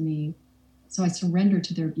revealed to me. So I surrender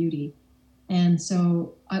to their beauty. And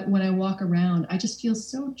so when I walk around, I just feel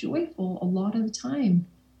so joyful a lot of the time.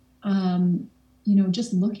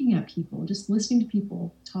 Just looking at people, just listening to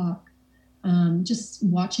people talk, just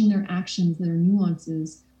watching their actions, their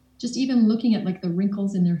nuances, just even looking at like the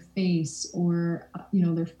wrinkles in their face or,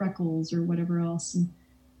 their freckles or whatever else,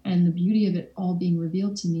 and the beauty of it all being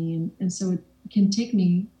revealed to me. And so it can take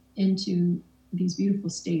me into these beautiful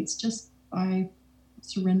states just by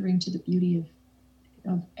surrendering to the beauty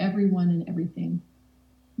of everyone and everything.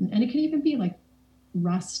 And it can even be like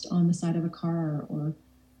rust on the side of a car, or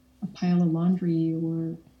a pile of laundry,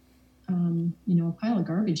 or a pile of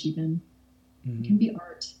garbage even. Mm-hmm. It can be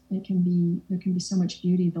art. There can be so much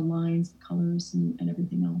beauty, the lines, the colors, and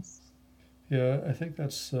everything else. Yeah, I think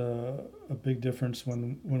that's a big difference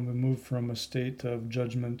when we move from a state of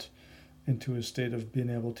judgment into a state of being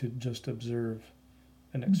able to just observe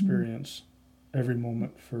and experience every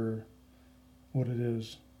moment for what it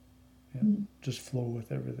is. Yeah, just flow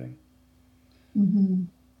with everything. Mm-hmm.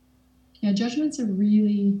 Yeah, judgment's a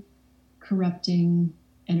really corrupting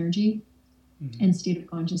energy and state of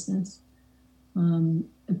consciousness.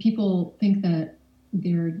 People think that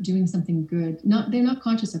they're doing something good. They're not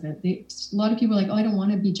conscious of it. A lot of people are like, oh, I don't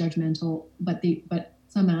want to be judgmental, but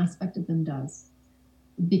some aspect of them does,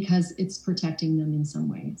 because it's protecting them in some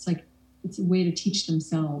way. It's like it's a way to teach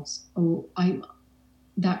themselves, oh,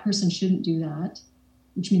 that person shouldn't do that,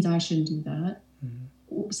 which means I shouldn't do that.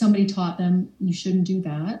 Somebody taught them you shouldn't do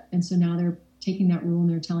that, and so now they're taking that rule and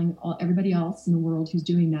they're telling everybody else in the world who's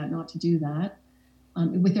doing that not to do that.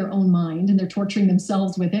 With their own mind, and they're torturing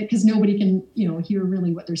themselves with it because nobody can, hear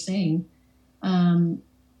really what they're saying. And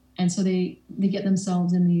so they get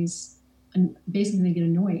themselves in these, and basically they get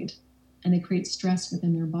annoyed, and they create stress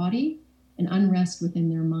within their body and unrest within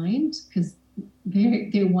their mind because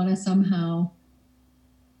they want to somehow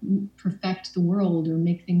perfect the world or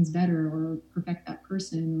make things better or perfect that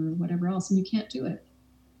person or whatever else, and you can't do it.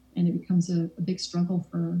 And it becomes a big struggle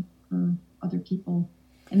for other people.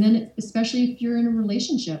 And then especially if you're in a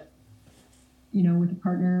relationship, with a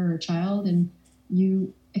partner or a child, and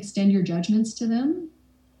you extend your judgments to them,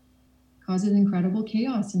 causes incredible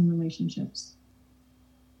chaos in relationships.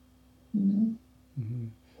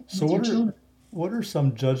 So what are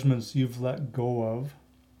some judgments you've let go of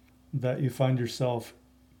that you find yourself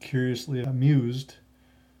curiously amused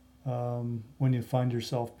when you find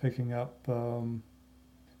yourself picking up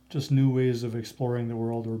just new ways of exploring the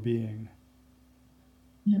world or being?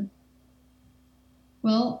 Yeah.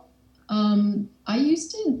 Well, I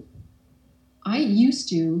used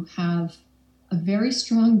to have a very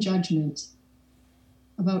strong judgment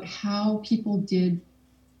about how people did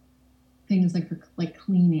things like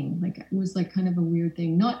cleaning. Like it was like kind of a weird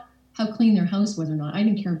thing. Not how clean their house was or not. I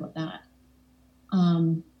didn't care about that,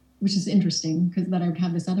 which is interesting because that I would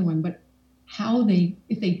have this other one. But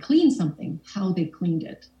if they cleaned something, how they cleaned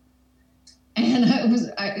it. And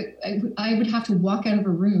I would have to walk out of a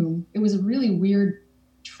room. It was a really weird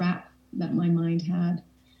trap that my mind had.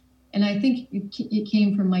 And I think it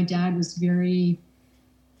came from my dad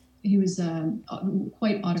he was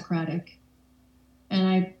quite autocratic. And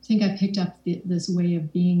I think I picked up this way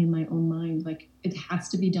of being in my own mind, like it has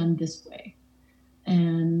to be done this way.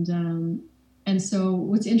 And so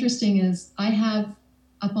what's interesting is I have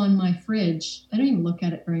up on my fridge, I don't even look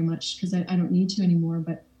at it very much because I don't need to anymore,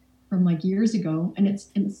 but from like years ago, and it's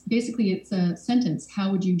basically it's a sentence. How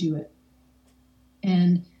would you do it?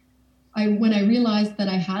 And when I realized that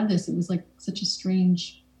I had this, it was like such a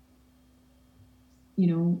strange,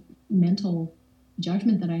 mental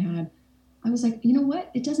judgment that I had. I was like, you know what?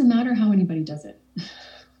 It doesn't matter how anybody does it.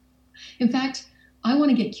 In fact, I want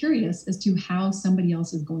to get curious as to how somebody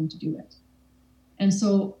else is going to do it. And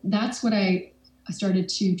so that's what I started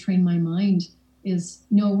to train my mind is,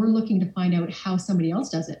 no, we're looking to find out how somebody else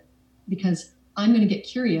does it. Because I'm going to get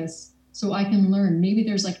curious so I can learn. Maybe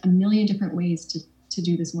there's like a million different ways to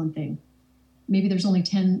do this one thing. Maybe there's only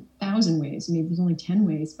 10,000 ways. Maybe there's only 10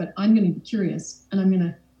 ways, but I'm going to be curious and I'm going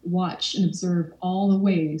to watch and observe all the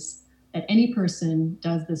ways that any person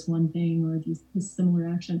does this one thing or this similar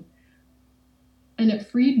action. And it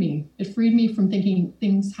freed me. It freed me from thinking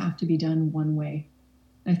things have to be done one way.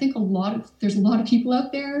 And I think there's a lot of people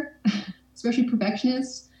out there, especially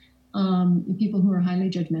perfectionists, people who are highly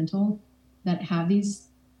judgmental, that have these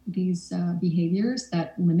behaviors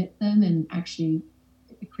that limit them and actually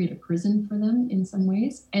create a prison for them in some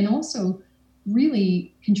ways, and also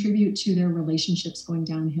really contribute to their relationships going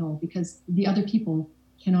downhill because the other people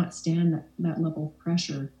cannot stand that level of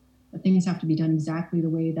pressure that things have to be done exactly the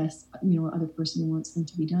way that other person wants them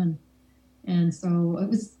to be done. And so it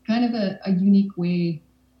was kind of a unique way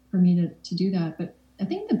for me to do that. But I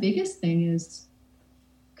think the biggest thing is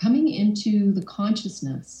coming into the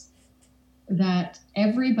consciousness that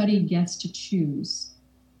everybody gets to choose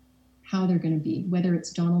how they're going to be, whether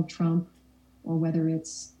it's Donald Trump or whether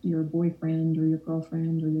it's your boyfriend or your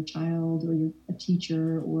girlfriend or your child or a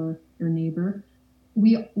teacher or your neighbor.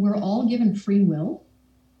 We're all given free will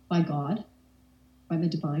by God, by the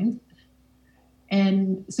divine.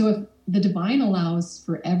 And so if the divine allows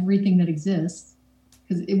for everything that exists,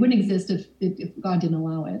 because it wouldn't exist if God didn't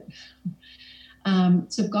allow it,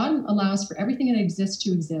 So if God allows for everything that exists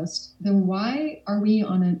to exist, then why are we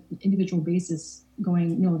on an individual basis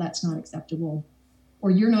going, no, that's not acceptable,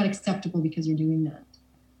 or you're not acceptable because you're doing that?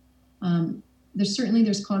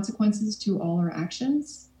 There's consequences to all our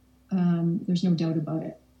actions. There's no doubt about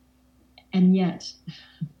it. And yet,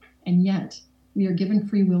 we are given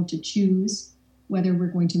free will to choose whether we're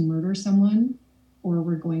going to murder someone, or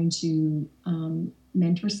we're going to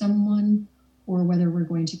mentor someone, or whether we're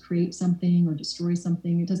going to create something or destroy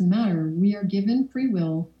something. It doesn't matter. We are given free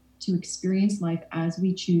will to experience life as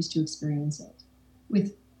we choose to experience it,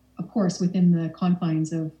 with, of course, within the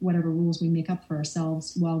confines of whatever rules we make up for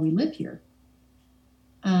ourselves while we live here.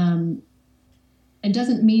 It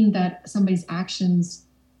doesn't mean that somebody's actions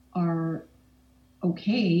are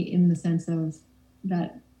okay in the sense of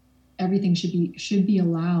that everything should be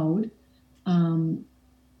allowed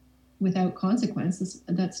without consequences.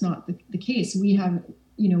 That's not the case. We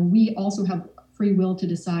also have free will to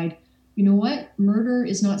decide, you know what, murder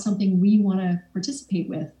is not something we want to participate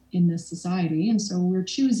with in this society. And so we're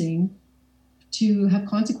choosing to have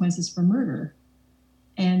consequences for murder.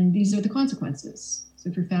 And these are the consequences. So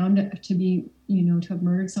if you're found to be, to have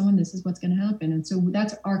murdered someone, this is what's going to happen. And so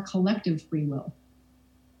that's our collective free will.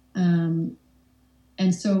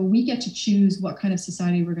 And so we get to choose what kind of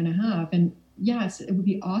society we're going to have. And yes, it would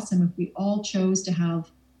be awesome if we all chose to have,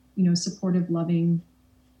 supportive, loving,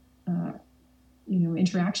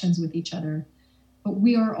 interactions with each other. But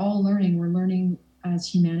we are all learning. We're learning as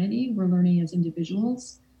humanity. We're learning as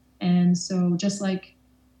individuals. And so just like,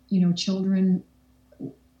 children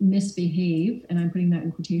misbehave, and I'm putting that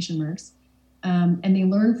in quotation marks, and they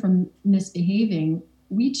learn from misbehaving,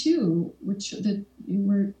 we too,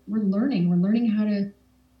 we're learning. We're learning how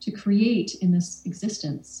to create in this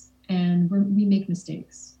existence. And we make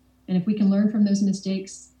mistakes. And if we can learn from those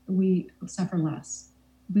mistakes, we suffer less.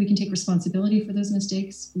 If we can take responsibility for those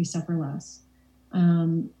mistakes, we suffer less.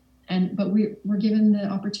 But we're given the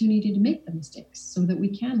opportunity to make the mistakes so that we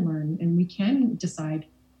can learn and we can decide,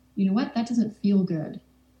 you know what, that doesn't feel good,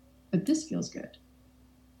 but this feels good.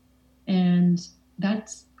 And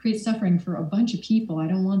that creates suffering for a bunch of people. I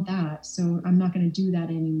don't want that. So I'm not going to do that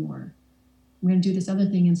anymore. I'm going to do this other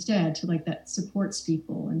thing instead, that supports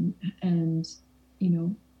people and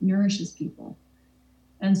nourishes people.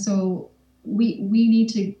 And so we need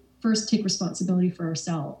to first take responsibility for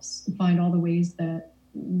ourselves and find all the ways that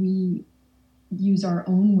we use our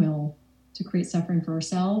own will to create suffering for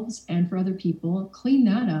ourselves and for other people, clean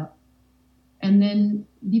that up, and then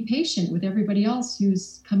be patient with everybody else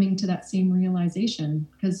who's coming to that same realization.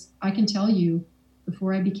 Because I can tell you,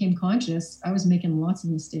 before I became conscious, I was making lots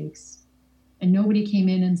of mistakes. And nobody came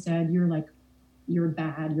in and said, you're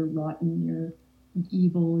bad, you're rotten, you're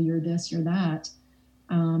evil, you're this, you're that.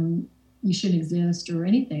 You shouldn't exist or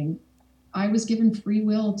anything. I was given free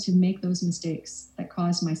will to make those mistakes that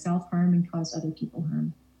caused myself harm and caused other people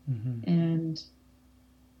harm. Mm-hmm. And,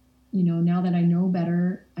 now that I know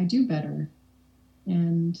better, I do better.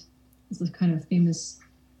 And it's a kind of famous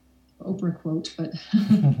Oprah quote, but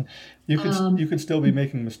you could still be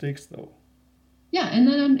making mistakes though. Yeah, and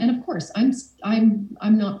then and of course I'm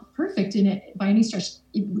not perfect in it by any stretch.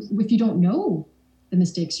 If you don't know the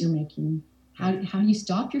mistakes you're making, how do you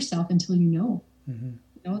stop yourself until you know?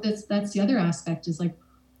 Mm-hmm. That's the other aspect is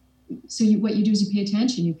what you do is you pay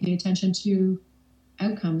attention. You pay attention to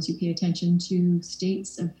outcomes. You pay attention to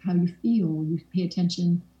states of how you feel. You pay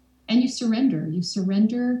attention, and you surrender. You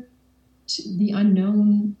surrender to the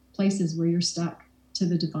unknown places where you're stuck to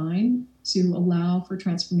the divine to allow for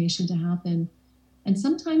transformation to happen. And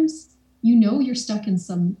sometimes you're stuck in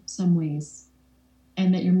some ways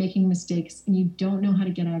and that you're making mistakes and you don't know how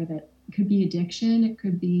to get out of it. It could be addiction. It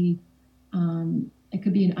could be an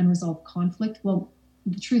unresolved conflict. Well,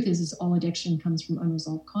 the truth is all addiction comes from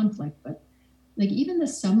unresolved conflict. But even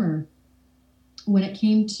this summer, when it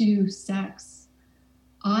came to sex,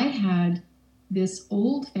 I had this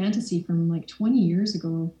old fantasy from 20 years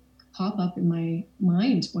ago pop up in my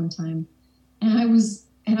mind one time. And I was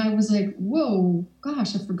like, whoa,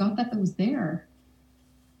 gosh, I forgot that was there.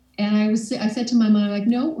 And I said to my mind,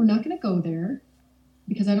 no, we're not going to go there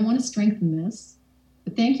because I don't want to strengthen this.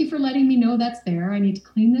 But thank you for letting me know that's there. I need to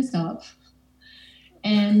clean this up.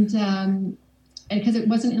 And because it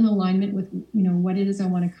wasn't in alignment with, what it is I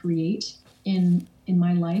want to create in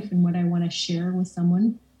my life and what I want to share with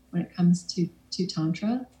someone when it comes to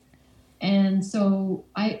Tantra. And so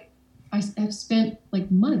I've spent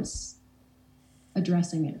months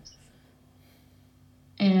addressing it.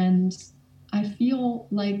 And I feel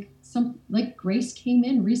like grace came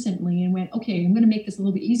in recently and went, okay, I'm going to make this a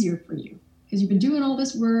little bit easier for you because you've been doing all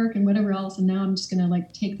this work and whatever else. And now I'm just going to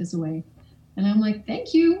take this away. And I'm like,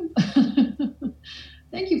 thank you.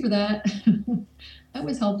 Thank you for that. That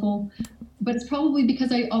was helpful. But it's probably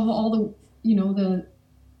because of all the,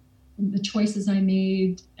 the choices I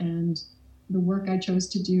made and the work I chose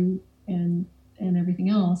to do and everything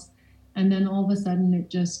else. And then all of a sudden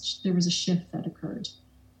there was a shift that occurred.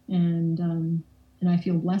 And I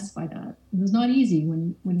feel blessed by that. It was not easy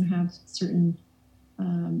when you have certain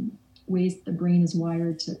ways the brain is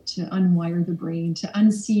wired to unwire the brain, to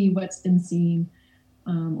unsee what's been seen,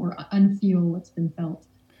 or unfeel what's been felt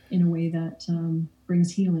in a way that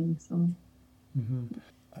brings healing. So,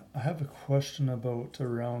 I have a question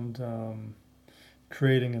around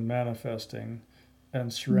creating and manifesting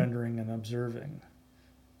and surrendering and observing.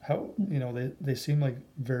 How, they seem like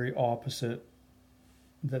very opposite,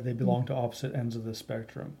 that they belong to opposite ends of the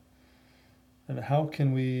spectrum. And how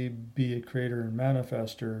can we be a creator and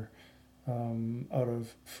manifester out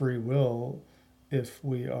of free will if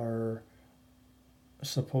we are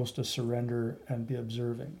supposed to surrender and be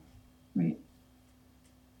observing? Right.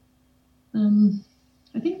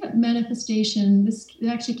 I think that manifestation, it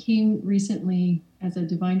actually came recently as a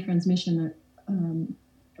divine transmission that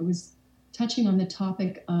I was touching on the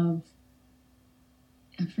topic of,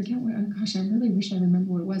 I forget what, oh gosh, I really wish I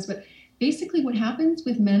remember what it was, but basically what happens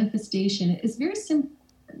with manifestation is very simple.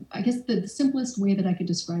 I guess the simplest way that I could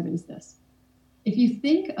describe it is this. If you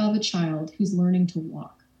think of a child who's learning to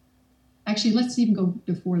walk, actually, let's even go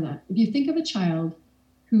before that. If you think of a child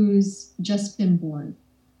who's just been born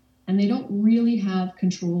and they don't really have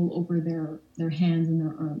control over their hands and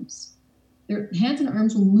their arms. Their hands and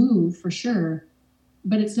arms will move for sure,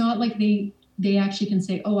 but it's not like they actually can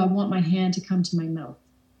say, oh, I want my hand to come to my mouth.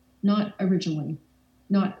 Not originally,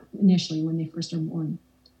 not initially when they first are born.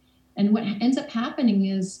 And what ends up happening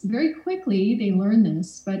is very quickly they learn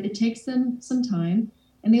this, but it takes them some time,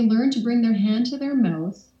 and they learn to bring their hand to their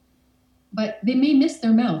mouth, but they may miss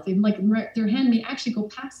their mouth. Their hand may actually go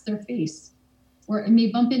past their face, or it may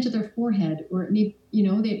bump into their forehead, or it may,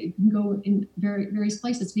 they can go in various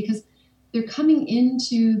places because they're coming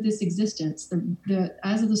into this existence.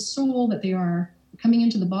 As of the soul that they are coming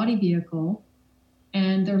into the body vehicle,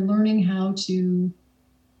 and they're learning how to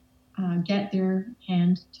get their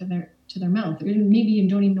hand to their mouth. Or maybe you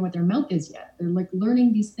don't even know what their mouth is yet. They're like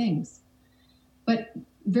learning these things. But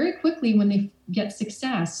very quickly when they get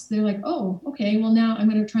success, they're like, oh, okay, well now I'm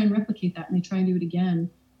going to try and replicate that. And they try and do it again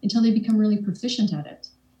until they become really proficient at it.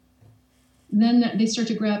 Then they start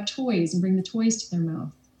to grab toys and bring the toys to their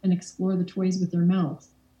mouth and explore the toys with their mouth.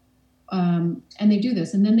 And they do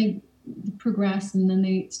this, and then they progress, and then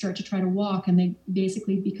they start to try to walk, and they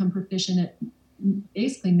basically become proficient at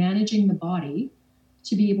basically managing the body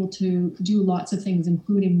to be able to do lots of things,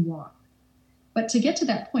 including walk. But to get to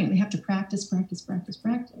that point, they have to practice.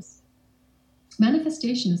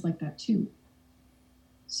 Manifestation is like that too.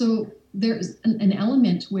 So there's an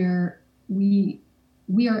element where we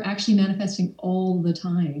are actually manifesting all the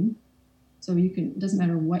time. So it doesn't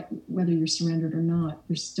matter whether you're surrendered or not,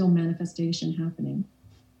 there's still manifestation happening.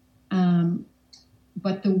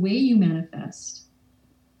 But the way you manifest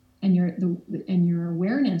and your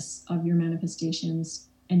awareness of your manifestations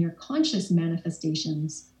and your conscious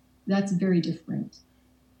manifestations, that's very different.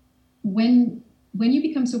 When you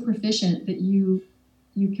become so proficient that you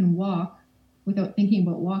can walk without thinking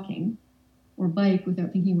about walking, or bike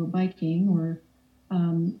without thinking about biking, or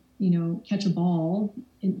catch a ball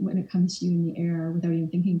when it comes to you in the air without even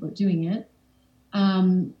thinking about doing it.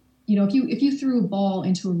 If you threw a ball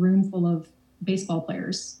into a room full of baseball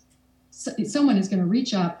players, someone is going to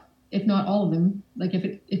reach up, if not all of them. Like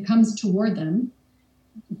if it comes toward them,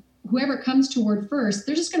 whoever it comes toward first,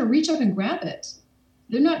 they're just going to reach up and grab it.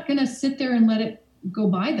 They're not going to sit there and let it go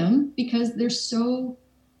by them because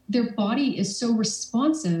their body is so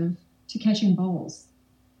responsive to catching balls.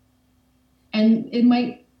 And they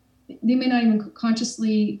may not even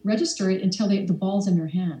consciously register it until the ball's in their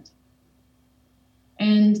hand.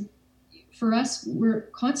 And for us, we're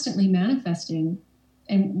constantly manifesting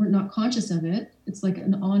and we're not conscious of it. It's like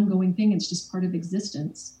an ongoing thing. It's just part of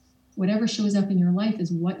existence. Whatever shows up in your life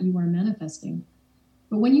is what you are manifesting.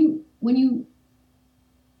 But when you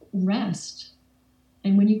rest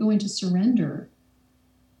and when you go into surrender,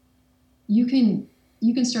 you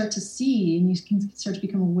can start to see, and you can start to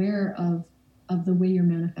become aware of the way you're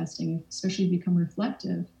manifesting, especially become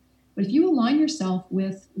reflective. But if you align yourself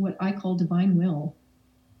with what I call divine will,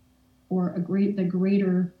 or the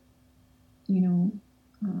greater,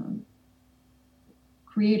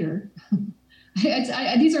 creator.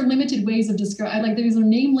 These are limited ways of describing. These are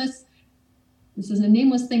nameless. This is a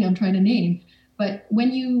nameless thing I'm trying to name. But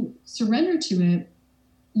when you surrender to it,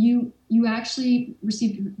 you you actually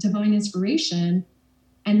receive divine inspiration,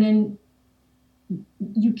 and then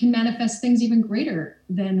you can manifest things even greater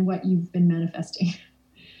than what you've been manifesting.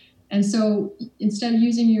 And so instead of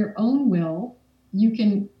using your own will, you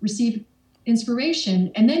can receive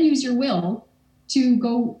inspiration and then use your will to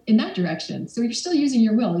go in that direction. So you're still using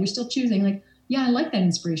your will. You're still choosing, like, yeah, I like that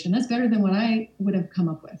inspiration. That's better than what I would have come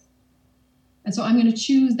up with. And so I'm going to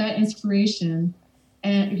choose that inspiration,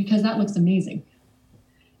 and because that looks amazing.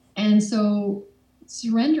 And so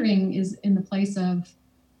surrendering is in the place of,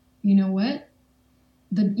 you know what?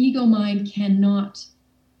 The ego mind cannot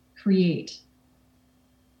create.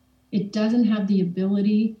 It doesn't have the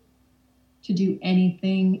ability to do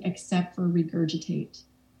anything except for regurgitate.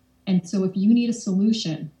 And so if you need a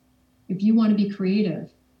solution, if you want to be creative,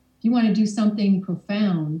 if you want to do something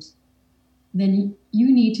profound, then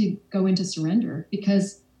you need to go into surrender,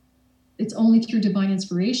 because it's only through divine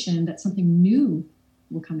inspiration that something new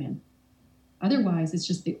will come in. Otherwise, it's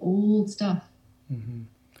just the old stuff. Mm-hmm.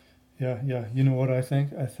 Yeah. You know what I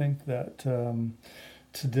think? I think that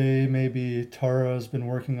today maybe Tara has been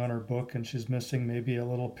working on her book and she's missing maybe a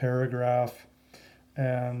little paragraph.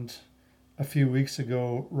 And a few weeks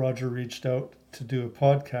ago, Roger reached out to do a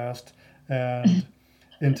podcast. And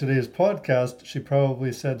in today's podcast, she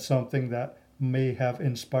probably said something that may have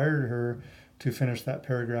inspired her to finish that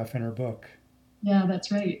paragraph in her book. Yeah,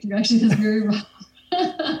 that's right. You're actually that's very wrong.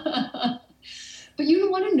 But you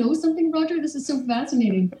want to know something, Roger? This is so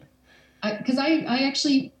fascinating. Because I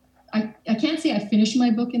can't say I finished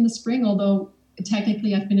my book in the spring, although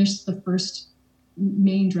technically I finished the first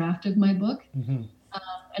main draft of my book. Mm-hmm.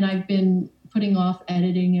 And I've been putting off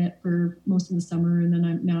editing it for most of the summer, and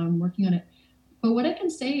then I'm working on it. But what I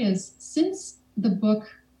can say is, since the book,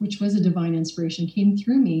 which was a divine inspiration, came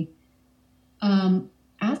through me,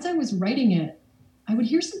 as I was writing it, I would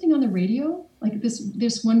hear something on the radio, like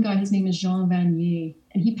this one guy, his name is Jean Vanier,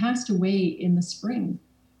 and he passed away in the spring.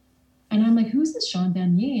 And I'm like, who's this Jean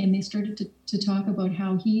Vanier? And they started to talk about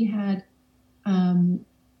how he had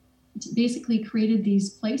basically created these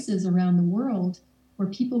places around the world where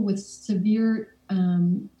people with severe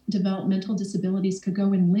developmental disabilities could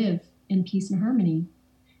go and live in peace and harmony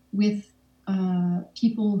with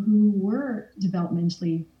people who were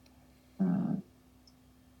developmentally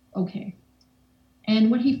okay.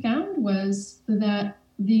 And what he found was that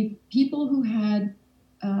the people who had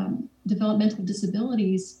developmental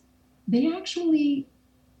disabilities, they actually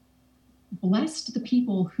blessed the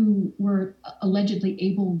people who were allegedly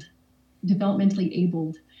developmentally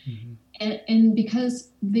abled. Mm-hmm. And because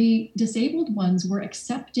the disabled ones were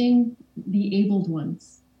accepting the abled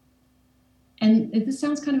ones. And this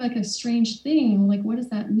sounds kind of like a strange thing. Like, what does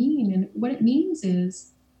that mean? And what it means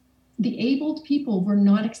is the abled people were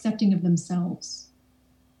not accepting of themselves.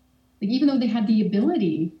 Like, even though they had the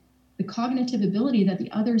ability, the cognitive ability that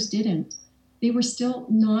the others didn't, they were still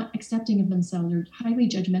not accepting of themselves or highly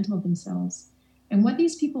judgmental of themselves. And what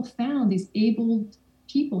these people found, these abled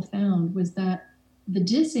people found, was that the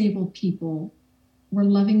disabled people were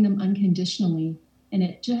loving them unconditionally, and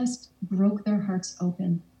it just broke their hearts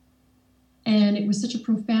open. And it was such a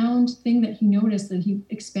profound thing that he noticed that he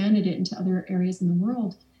expanded it into other areas in the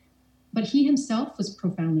world. But he himself was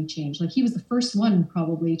profoundly changed. Like, he was the first one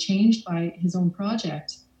probably changed by his own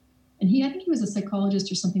project. And I think he was a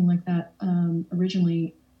psychologist or something like that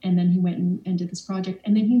originally. And then he went and did this project.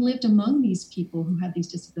 And then he lived among these people who had these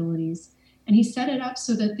disabilities. And he set it up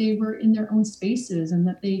so that they were in their own spaces and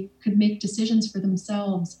that they could make decisions for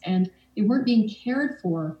themselves. And they weren't being cared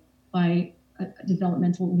for by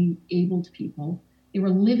developmentally abled people. They were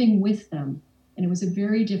living with them. And it was a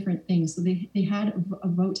very different thing. So they had a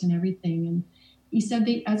vote and everything. And he said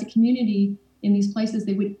they, as a community in these places,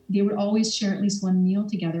 they would always share at least one meal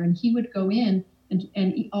together. And he would go in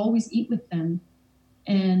and always eat with them.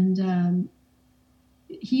 And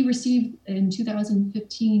he received in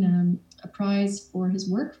 2015 a prize for his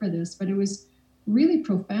work for this, but it was really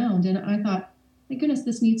profound. And I thought, my goodness,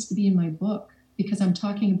 this needs to be in my book, because I'm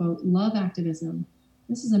talking about love activism.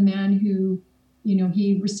 This is a man who,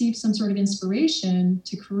 he received some sort of inspiration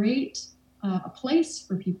to create a place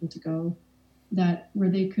for people to go where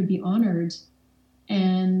they could be honored.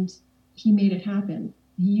 And he made it happen.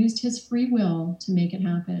 He used his free will to make it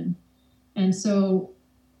happen. And so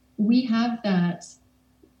we have that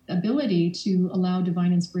ability to allow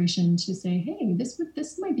divine inspiration to say, hey,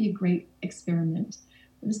 this might be a great experiment.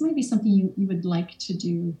 This might be something you would like to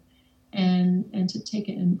do, and to take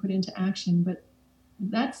it and put into action. But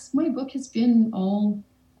my book has been all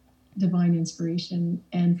divine inspiration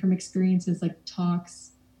and from experiences like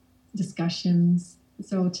talks, discussions.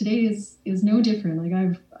 So today is no different.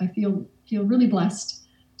 Like I feel really blessed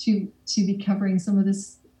to be covering some of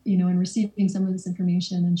this, and receiving some of this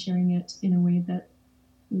information and sharing it in a way that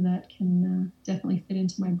can definitely fit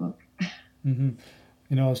into my book. Mm-hmm.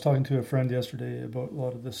 I was talking to a friend yesterday about a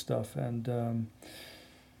lot of this stuff, and the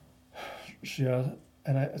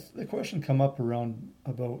question come up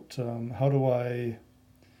about how do I,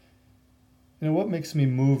 what makes me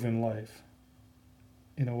move in life?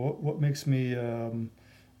 What makes me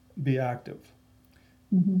be active?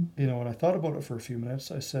 Mm-hmm. When I thought about it for a few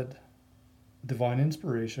minutes, I said divine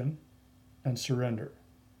inspiration and surrender.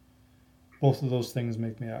 Both of those things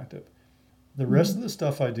make me active. The rest of the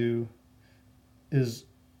stuff I do is,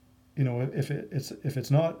 if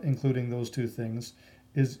it's not including those two things,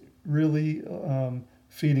 is really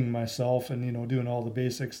feeding myself and doing all the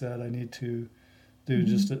basics that I need to do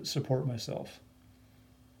just to support myself.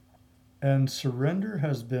 And surrender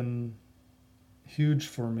has been huge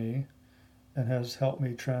for me and has helped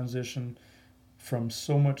me transition from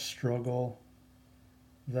so much struggle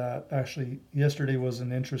that actually yesterday was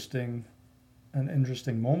an interesting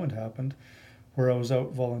moment happened where I was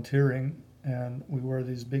out volunteering, and we wear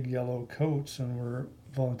these big yellow coats and we're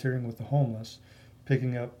volunteering with the homeless,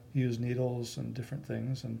 picking up used needles and different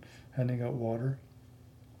things and handing out water.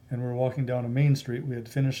 And we're walking down a main street. We had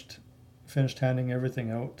finished handing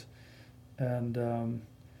everything out, and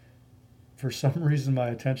for some reason my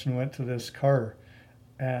attention went to this car,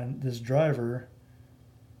 and this driver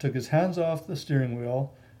took his hands off the steering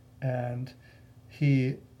wheel, and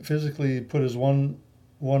he physically put his one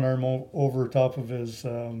arm over top of his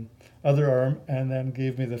other arm, and then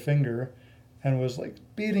gave me the finger, and was like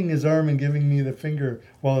beating his arm and giving me the finger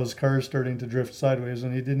while his car is starting to drift sideways,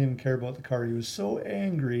 and he didn't even care about the car. He was so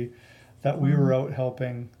angry that we were out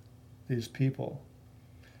helping these people.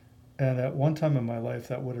 And at one time in my life,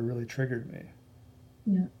 that would have really triggered me.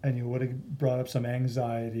 Yeah. And you would have brought up some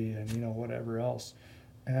anxiety and, whatever else.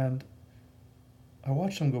 And I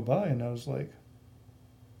watched him go by, and I was like,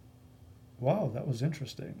 wow, that was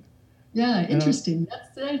interesting. Yeah, interesting.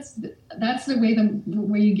 That's the way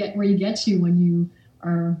you get to when you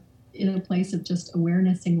are in a place of just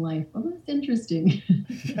awarenessing life. Oh, that's interesting.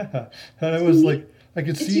 Yeah. And it was like, I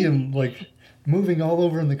could see him like moving all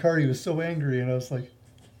over in the car. He was so angry, and I was like,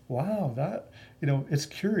 wow, that, it's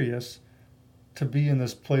curious to be in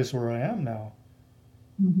this place where I am now.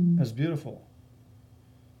 Mm-hmm. It's beautiful.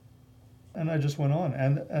 And I just went on,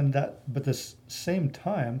 but this same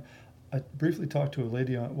time, I briefly talked to a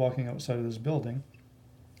lady walking outside of this building,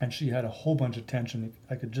 and she had a whole bunch of tension.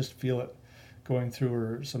 I could just feel it going through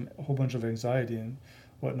her, a whole bunch of anxiety and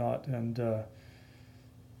whatnot. And I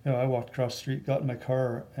walked across the street, got in my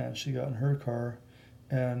car, and she got in her car,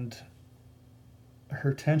 and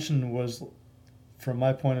her tension was, from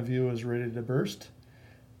my point of view, was ready to burst.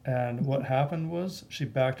 And what happened was she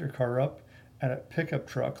backed her car up, and a pickup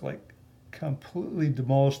truck completely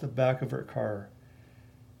demolished the back of her car.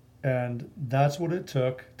 And that's what it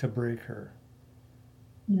took to break her.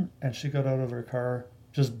 Yeah. And she got out of her car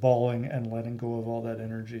just bawling and letting go of all that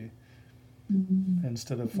energy,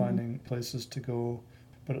 instead of finding places to go.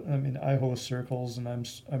 But I mean, I host circles, and I'm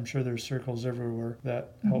sure there's circles everywhere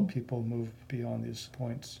that help people move beyond these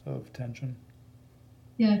points of tension.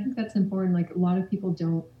 Yeah, I think that's important. Like, a lot of people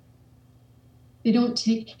don't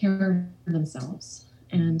take care of themselves,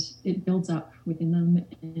 and it builds up within them,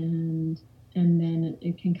 and then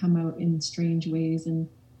it can come out in strange ways, and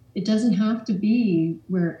it doesn't have to be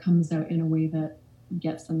where it comes out in a way that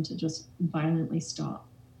gets them to just violently stop.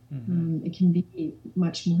 It can be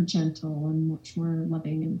much more gentle and much more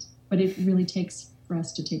loving, but it really takes for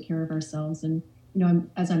us to take care of ourselves. And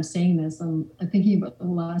as I'm saying this, I'm thinking about the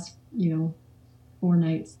last 4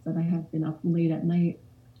 nights that I have been up late at night.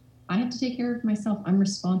 I have to take care of myself. I'm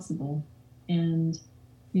responsible, and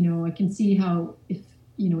I can see how, if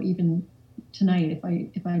even tonight,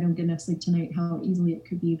 if I don't get enough sleep tonight, how easily it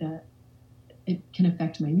could be that it can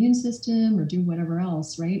affect my immune system or do whatever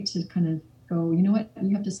else, right? To kind of go, you know what,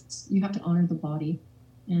 you have to honor the body.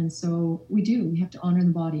 And so we have to honor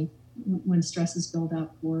the body when stresses build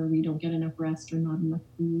up, or we don't get enough rest, or not enough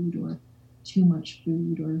food, or too much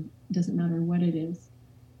food, or it doesn't matter what it is.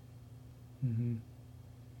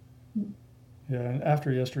 Yeah, and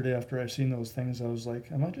after yesterday, after I've seen those things, I was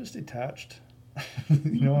like, am I just detached?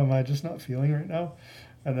 Am I just not feeling right now?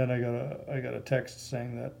 And then I got a text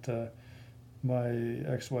saying that my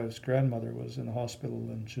ex-wife's grandmother was in the hospital,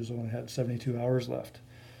 and she only had 72 hours left.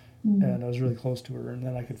 And I was really close to her, and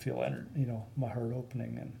then I could feel my heart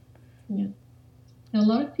opening. And yeah, now, a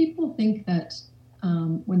lot of people think that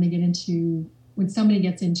when somebody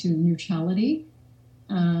gets into neutrality,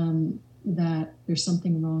 that there's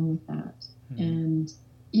something wrong with that. And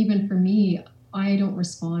even for me, I don't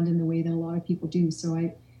respond in the way that a lot of people do.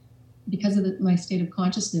 So because of my state of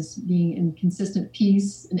consciousness being in consistent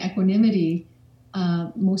peace and equanimity,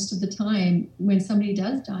 most of the time when somebody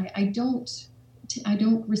does die, I don't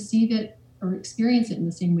receive it or experience it in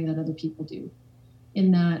the same way that other people do.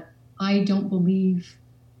 In that I don't believe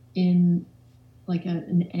in like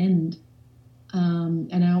an end,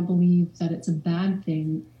 and I don't believe that it's a bad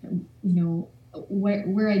thing.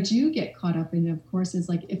 Where I do get caught up in, of course, is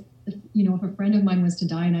like if a friend of mine was to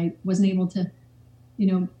die and I wasn't able to,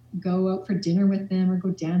 go out for dinner with them or go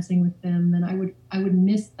dancing with them, then I would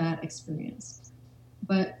miss that experience.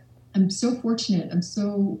 But I'm so fortunate. I'm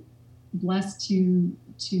so blessed to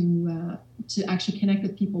actually connect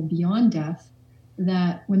with people beyond death,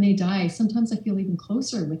 that when they die, sometimes I feel even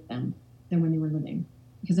closer with them than when they were living,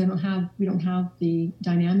 because we don't have the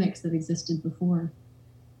dynamics that existed before.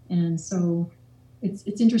 And so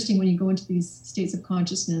it's interesting when you go into these states of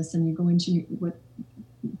consciousness and you go into what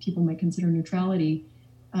people might consider neutrality.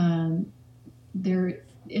 There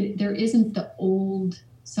isn't the old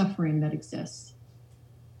suffering that exists,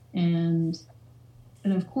 and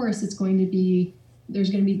of course there's going to be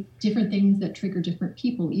different things that trigger different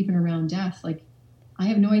people, even around death. Like, I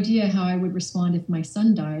have no idea how I would respond if my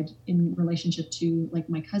son died in relationship to like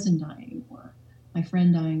my cousin dying or my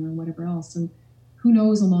friend dying or whatever else. So who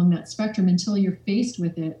knows along that spectrum until you're faced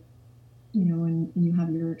with it, and you have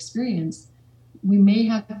your experience. We may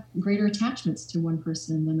have greater attachments to one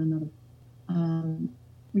person than another.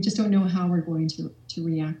 We just don't know how we're going to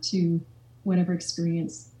react to whatever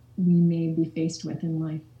experience we may be faced with in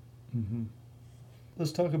life. Mm-hmm.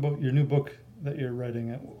 Let's talk about your new book that you're writing.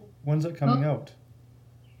 When's it coming out?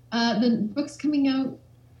 The book's coming out.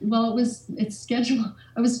 Well, it's scheduled.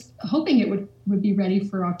 I was hoping it would be ready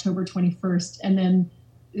for October 21st, and then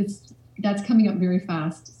that's coming up very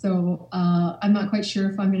fast. So I'm not quite sure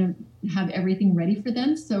if I'm going to have everything ready for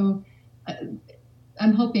then. So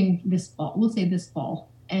I'm hoping this fall. We'll say this fall,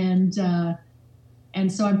 and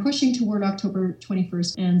so I'm pushing toward October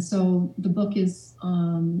 21st. And so the book is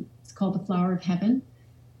it's called The Flower of Heaven,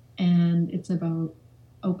 and it's about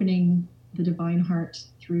opening the divine heart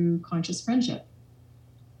through conscious friendship.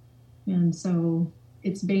 And so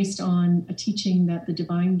it's based on a teaching that the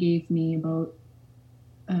divine gave me about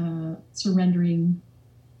surrendering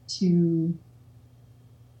to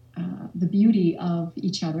the beauty of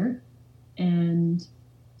each other and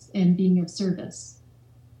being of service.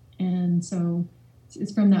 And so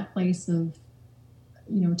it's from that place of,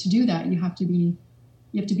 to do that, you have to be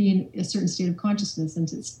in a certain state of consciousness, and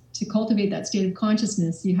to cultivate that state of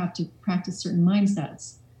consciousness, you have to practice certain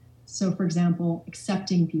mindsets. So, for example,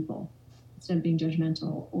 accepting people instead of being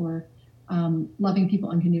judgmental, or loving people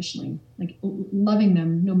unconditionally, like loving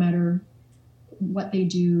them no matter what they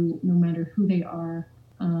do, no matter who they are,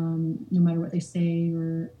 no matter what they say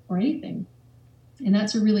or anything. And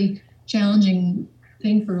that's a really challenging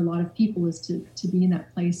thing for a lot of people, is to be in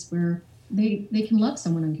that place where they can love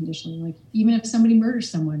someone unconditionally. Like, even if somebody murders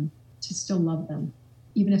someone, to still love them.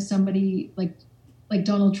 Even if somebody like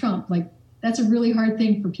Donald Trump, like, that's a really hard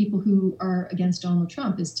thing for people who are against Donald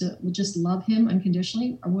Trump, is to just love him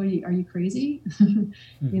unconditionally. Or what are you crazy?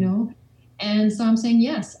 Mm-hmm. And so I'm saying,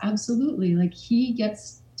 yes, absolutely. Like, he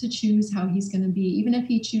gets to choose how he's going to be. Even if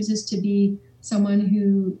he chooses to be someone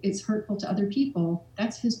who is hurtful to other people,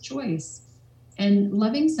 that's his choice. And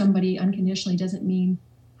loving somebody unconditionally doesn't mean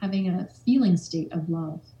having a feeling state of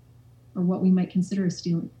love, or what we might consider a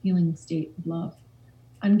feeling state of love.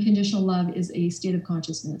 Unconditional love is a state of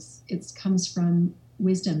consciousness. It comes from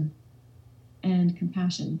wisdom and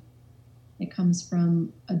compassion. It comes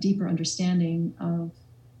from a deeper understanding of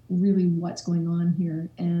really what's going on here.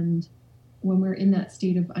 And when we're in that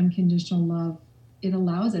state of unconditional love, it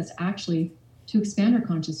allows us actually to expand our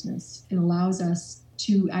consciousness. It allows us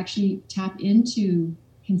to actually tap into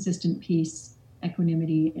consistent peace,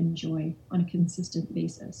 equanimity, and joy on a consistent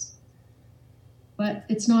basis. But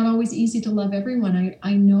it's not always easy to love everyone.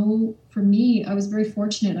 I know for me, I was very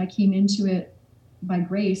fortunate. I came into it by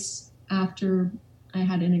grace after I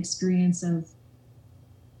had an experience of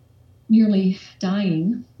nearly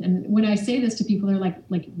dying. And when I say this to people, they're like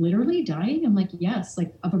literally dying? I'm like, yes,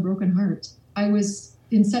 like of a broken heart. I was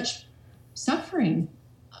in such suffering,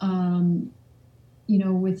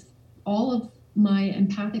 with all of my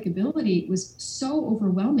empathic ability. It was so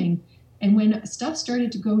overwhelming. And when stuff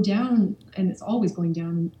started to go down, and it's always going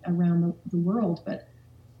down around the world, but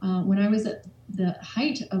when I was at the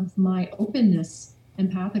height of my openness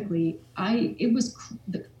empathically, it was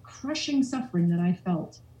the crushing suffering that I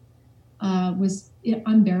felt was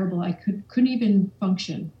unbearable. I couldn't even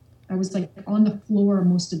function. I was like on the floor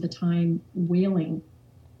most of the time, wailing.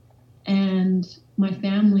 And my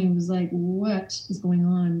family was like, what is going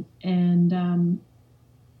on? And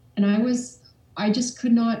I just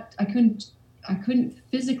I couldn't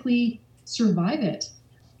physically survive it.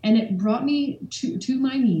 And it brought me to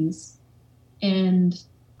my knees. And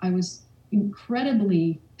I was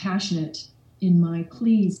incredibly passionate in my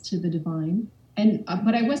pleas to the divine.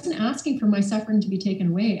 But I wasn't asking for my suffering to be taken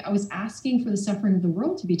away. I was asking for the suffering of the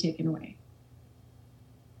world to be taken away,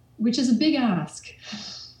 which is a big ask.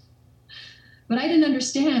 But I didn't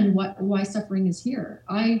understand why suffering is here.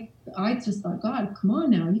 I just thought, God, come on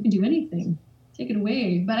now, you can do anything, take it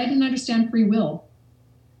away. But I didn't understand free will.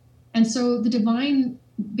 And so the divine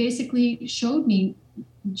basically showed me,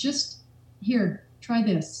 just here, try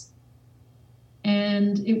this.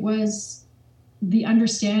 And it was the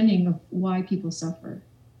understanding of why people suffer.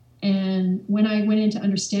 And when I went into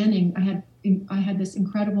understanding, I had this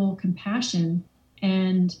incredible compassion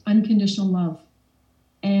and unconditional love.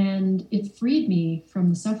 And it freed me from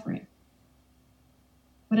the suffering.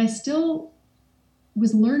 But I still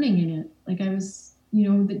was learning in it. Like I was,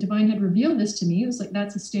 the divine had revealed this to me. It was like,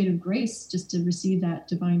 that's a state of grace, just to receive that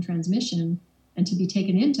divine transmission and to be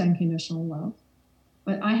taken into unconditional love.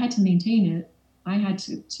 But I had to maintain it. I had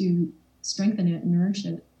to strengthen it and nourish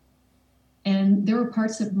it. And there were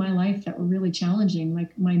parts of my life that were really challenging.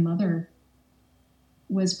 Like my mother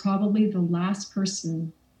was probably the last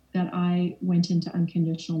person that I went into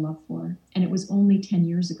unconditional love for. And it was only 10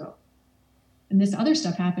 years ago. And this other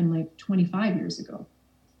stuff happened like 25 years ago.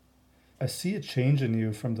 I see a change in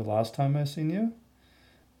you from the last time I seen you.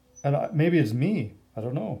 And maybe it's me, I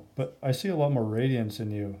don't know. But I see a lot more radiance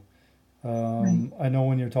in you. Right. I know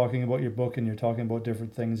when you're talking about your book and you're talking about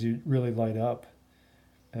different things, you really light up.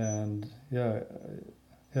 And yeah,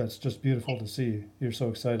 it's just beautiful to see. You're so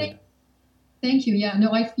excited. Thank you. Yeah,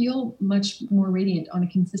 no, I feel much more radiant on a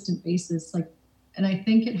consistent basis. And I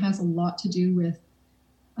think it has a lot to do with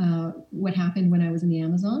what happened when I was in the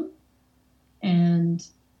Amazon. And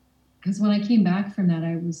because when I came back from that,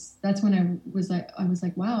 that's when I was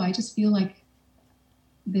like, wow, I just feel like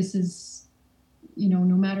this is, no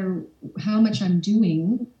matter how much I'm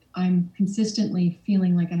doing, I'm consistently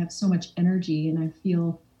feeling like I have so much energy and I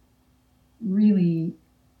feel really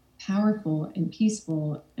powerful and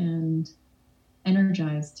peaceful and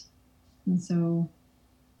energized.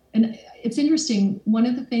 And it's interesting. One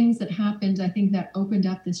of the things that happened, I think, that opened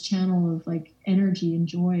up this channel of like energy and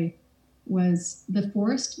joy was the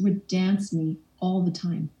forest would dance me all the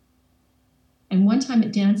time. And one time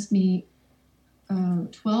it danced me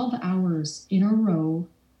 12 hours in a row,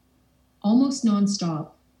 almost nonstop.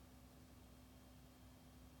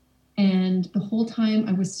 And the whole time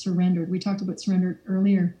I was surrendered. We talked about surrender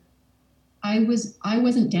earlier. I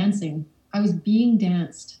wasn't dancing. I was being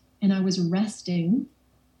danced, and I was resting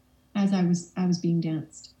as I was being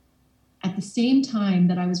danced. At the same time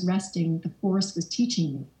that I was resting, the forest was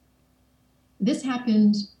teaching me. This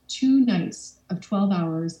happened 2 nights of 12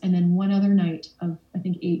 hours, and then one other night of, I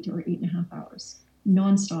think, 8 or 8.5 hours,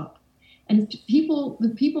 nonstop. And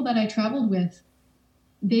the people that I traveled with,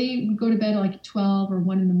 they would go to bed at like 12 or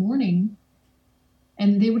 1 in the morning,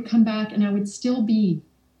 and they would come back, and I would still be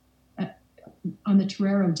on the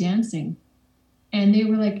Torero dancing. And they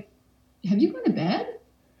were like, have you gone to bed?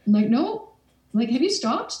 I'm like, no. I'm like, have you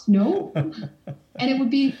stopped? No. And it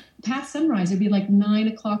would be past sunrise. It'd be like 9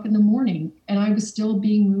 o'clock in the morning. And I was still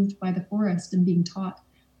being moved by the forest and being taught.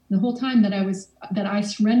 The whole time that I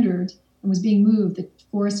surrendered and was being moved, the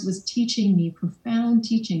forest was teaching me profound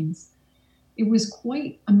teachings. It was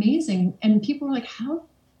quite amazing. And people were like, can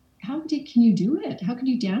you do it? How can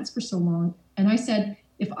you dance for so long? And I said,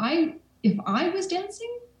 if I was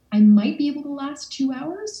dancing, I might be able to last 2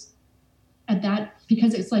 hours at that,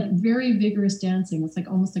 because it's like very vigorous dancing. It's like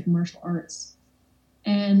almost like martial arts.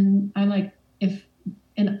 And I'm like,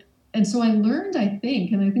 and so I learned, I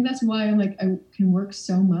think that's why I can work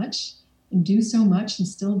so much and do so much and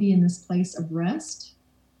still be in this place of rest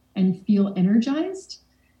and feel energized.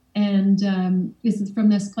 And is from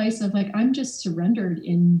this place of like, I'm just surrendered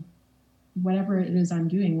in whatever it is I'm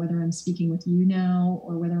doing, whether I'm speaking with you now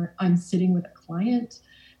or whether I'm sitting with a client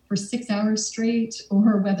for 6 hours straight,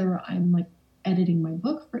 or whether I'm like editing my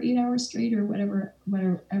book for 8 hours straight, or whatever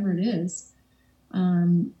it is.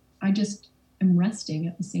 I just am resting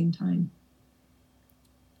at the same time.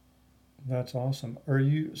 That's awesome.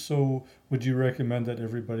 Would you recommend that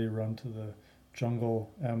everybody run to the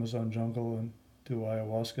Amazon jungle and do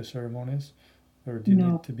ayahuasca ceremonies? Or do you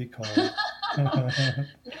need to be called?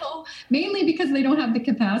 No, mainly because they don't have the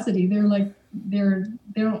capacity.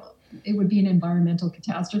 It would be an environmental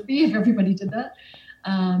catastrophe if everybody did that.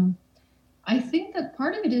 I think that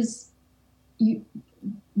part of it is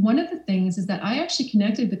one of the things is that I actually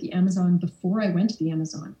connected with the Amazon before I went to the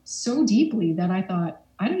Amazon so deeply that I thought,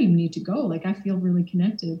 I don't even need to go. Like, I feel really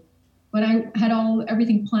connected. But I had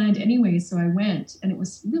everything planned anyway, so I went, and it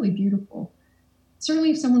was really beautiful.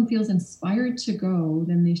 Certainly, if someone feels inspired to go,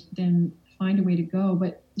 then find a way to go.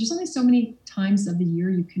 But there's only so many times of the year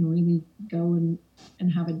you can really go and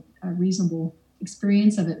have a reasonable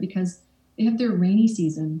experience of it, because they have their rainy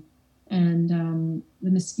season, and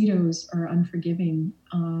the mosquitoes are unforgiving.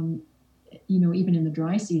 Even in the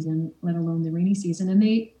dry season, let alone the rainy season. And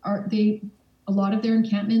a lot of their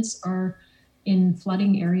encampments are in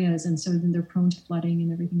flooding areas, and so then they're prone to flooding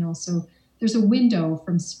and everything else. So there's a window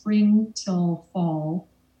from spring till fall,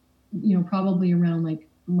 probably around like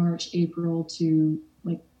March, April to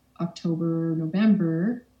like October,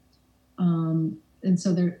 November. And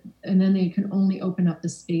then they can only open up the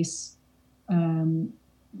space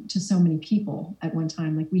to so many people at one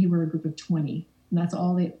time. Like, we were a group of 20, and that's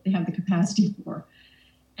all they have the capacity for.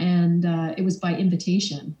 And it was by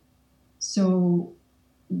invitation. So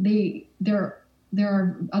there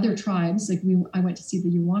are other tribes, like I went to see the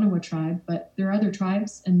Yuwanawa tribe, but there are other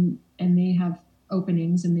tribes, and they have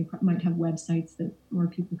openings, and they might have websites where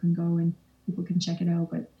people can go and people can check it out.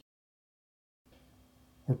 But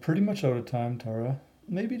we're pretty much out of time, Tara.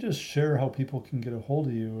 Maybe just share how people can get a hold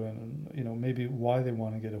of you, and maybe why they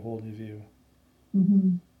want to get a hold of you.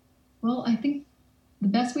 Mm-hmm. Well, I think the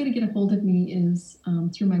best way to get a hold of me is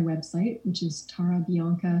through my website, which is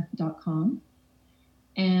tarabianca.com.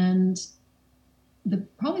 And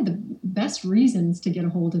probably the best reasons to get a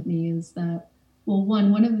hold of me is that, well,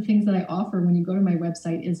 one of the things that I offer when you go to my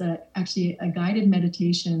website is actually a guided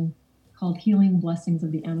meditation called Healing Blessings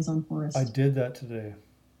of the Amazon Forest. I did that today.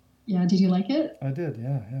 Yeah, did you like it? I did,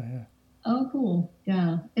 yeah. Oh, cool.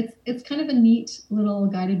 Yeah, it's kind of a neat little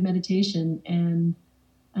guided meditation, and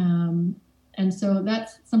so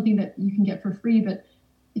that's something that you can get for free. But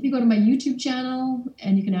if you go to my YouTube channel,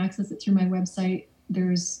 and you can access it through my website,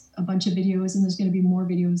 there's a bunch of videos, and there's going to be more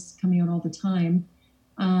videos coming out all the time.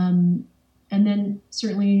 And then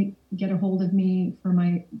certainly get a hold of me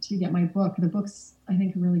to get my book. The book's, I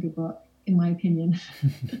think, a really good book, in my opinion.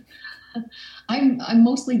 I'm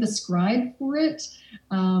mostly the scribe for it.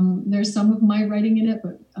 There's some of my writing in it,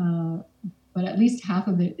 but at least half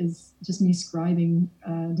of it is just me scribing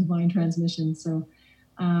divine transmission. So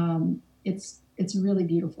it's really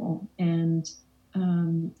beautiful, and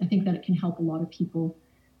I think that it can help a lot of people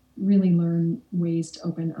really learn ways to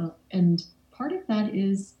open up. And part of that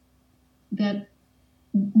is that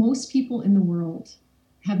most people in the world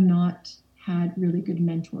have not had really good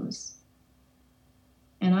mentors.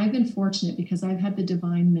 And I've been fortunate because I've had the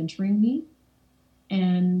divine mentoring me,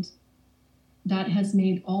 and that has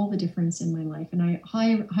made all the difference in my life. And I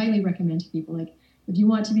highly recommend to people, like, if you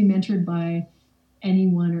want to be mentored by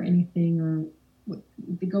anyone or anything, or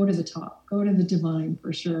go to the top, go to the divine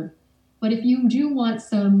for sure. But if you do want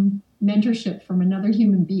some mentorship from another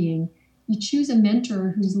human being, you choose a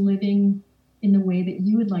mentor who's living in the way that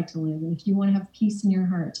you would like to live. And if you want to have peace in your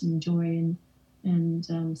heart and joy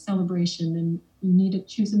and celebration, then you need to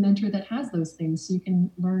choose a mentor that has those things, so you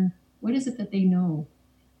can learn what is it that they know.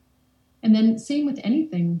 And then same with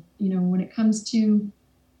anything, when it comes to,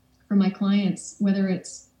 for my clients, whether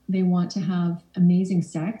it's they want to have amazing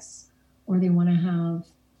sex, or they want to have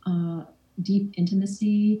deep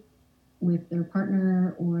intimacy with their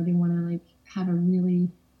partner, or they want to have a really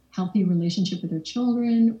healthy relationship with their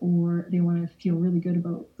children, or they want to feel really good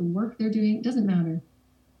about the work they're doing. It doesn't matter.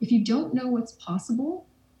 If you don't know what's possible,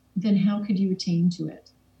 then how could you attain to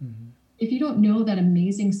it? Mm-hmm. If you don't know that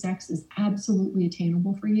amazing sex is absolutely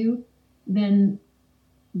attainable for you, then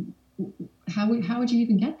how would you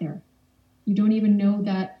even get there? You don't even know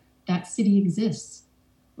that city exists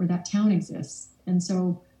or that town exists. And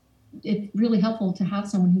so it's really helpful to have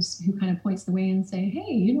someone who kind of points the way and say,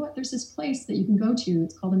 hey, you know what, there's this place that you can go to.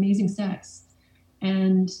 It's called Amazing Sex.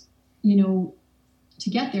 And, to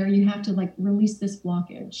get there, you have to release this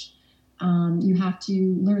blockage. You have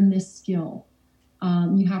to learn this skill.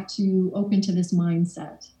 You have to open to this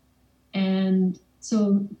mindset. And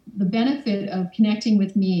so the benefit of connecting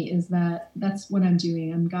with me is that's what I'm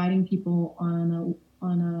doing. I'm guiding people on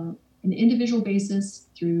an individual basis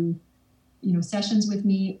through sessions with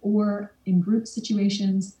me, or in group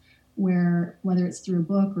situations where, whether it's through a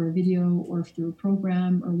book or a video or through a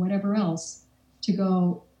program or whatever else, to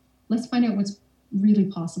go, let's find out what's really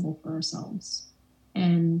possible for ourselves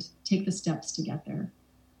and take the steps to get there.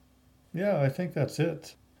 Yeah, I think that's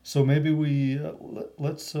it. So maybe we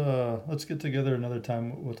let's get together another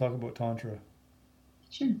time. We'll talk about Tantra.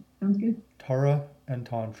 Sure, sounds good. Tara and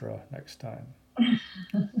Tantra next time.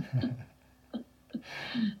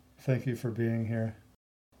 Thank you for being here.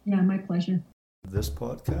 Yeah, my pleasure. This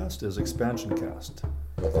podcast is Expansion Cast.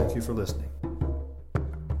 Thank you for listening.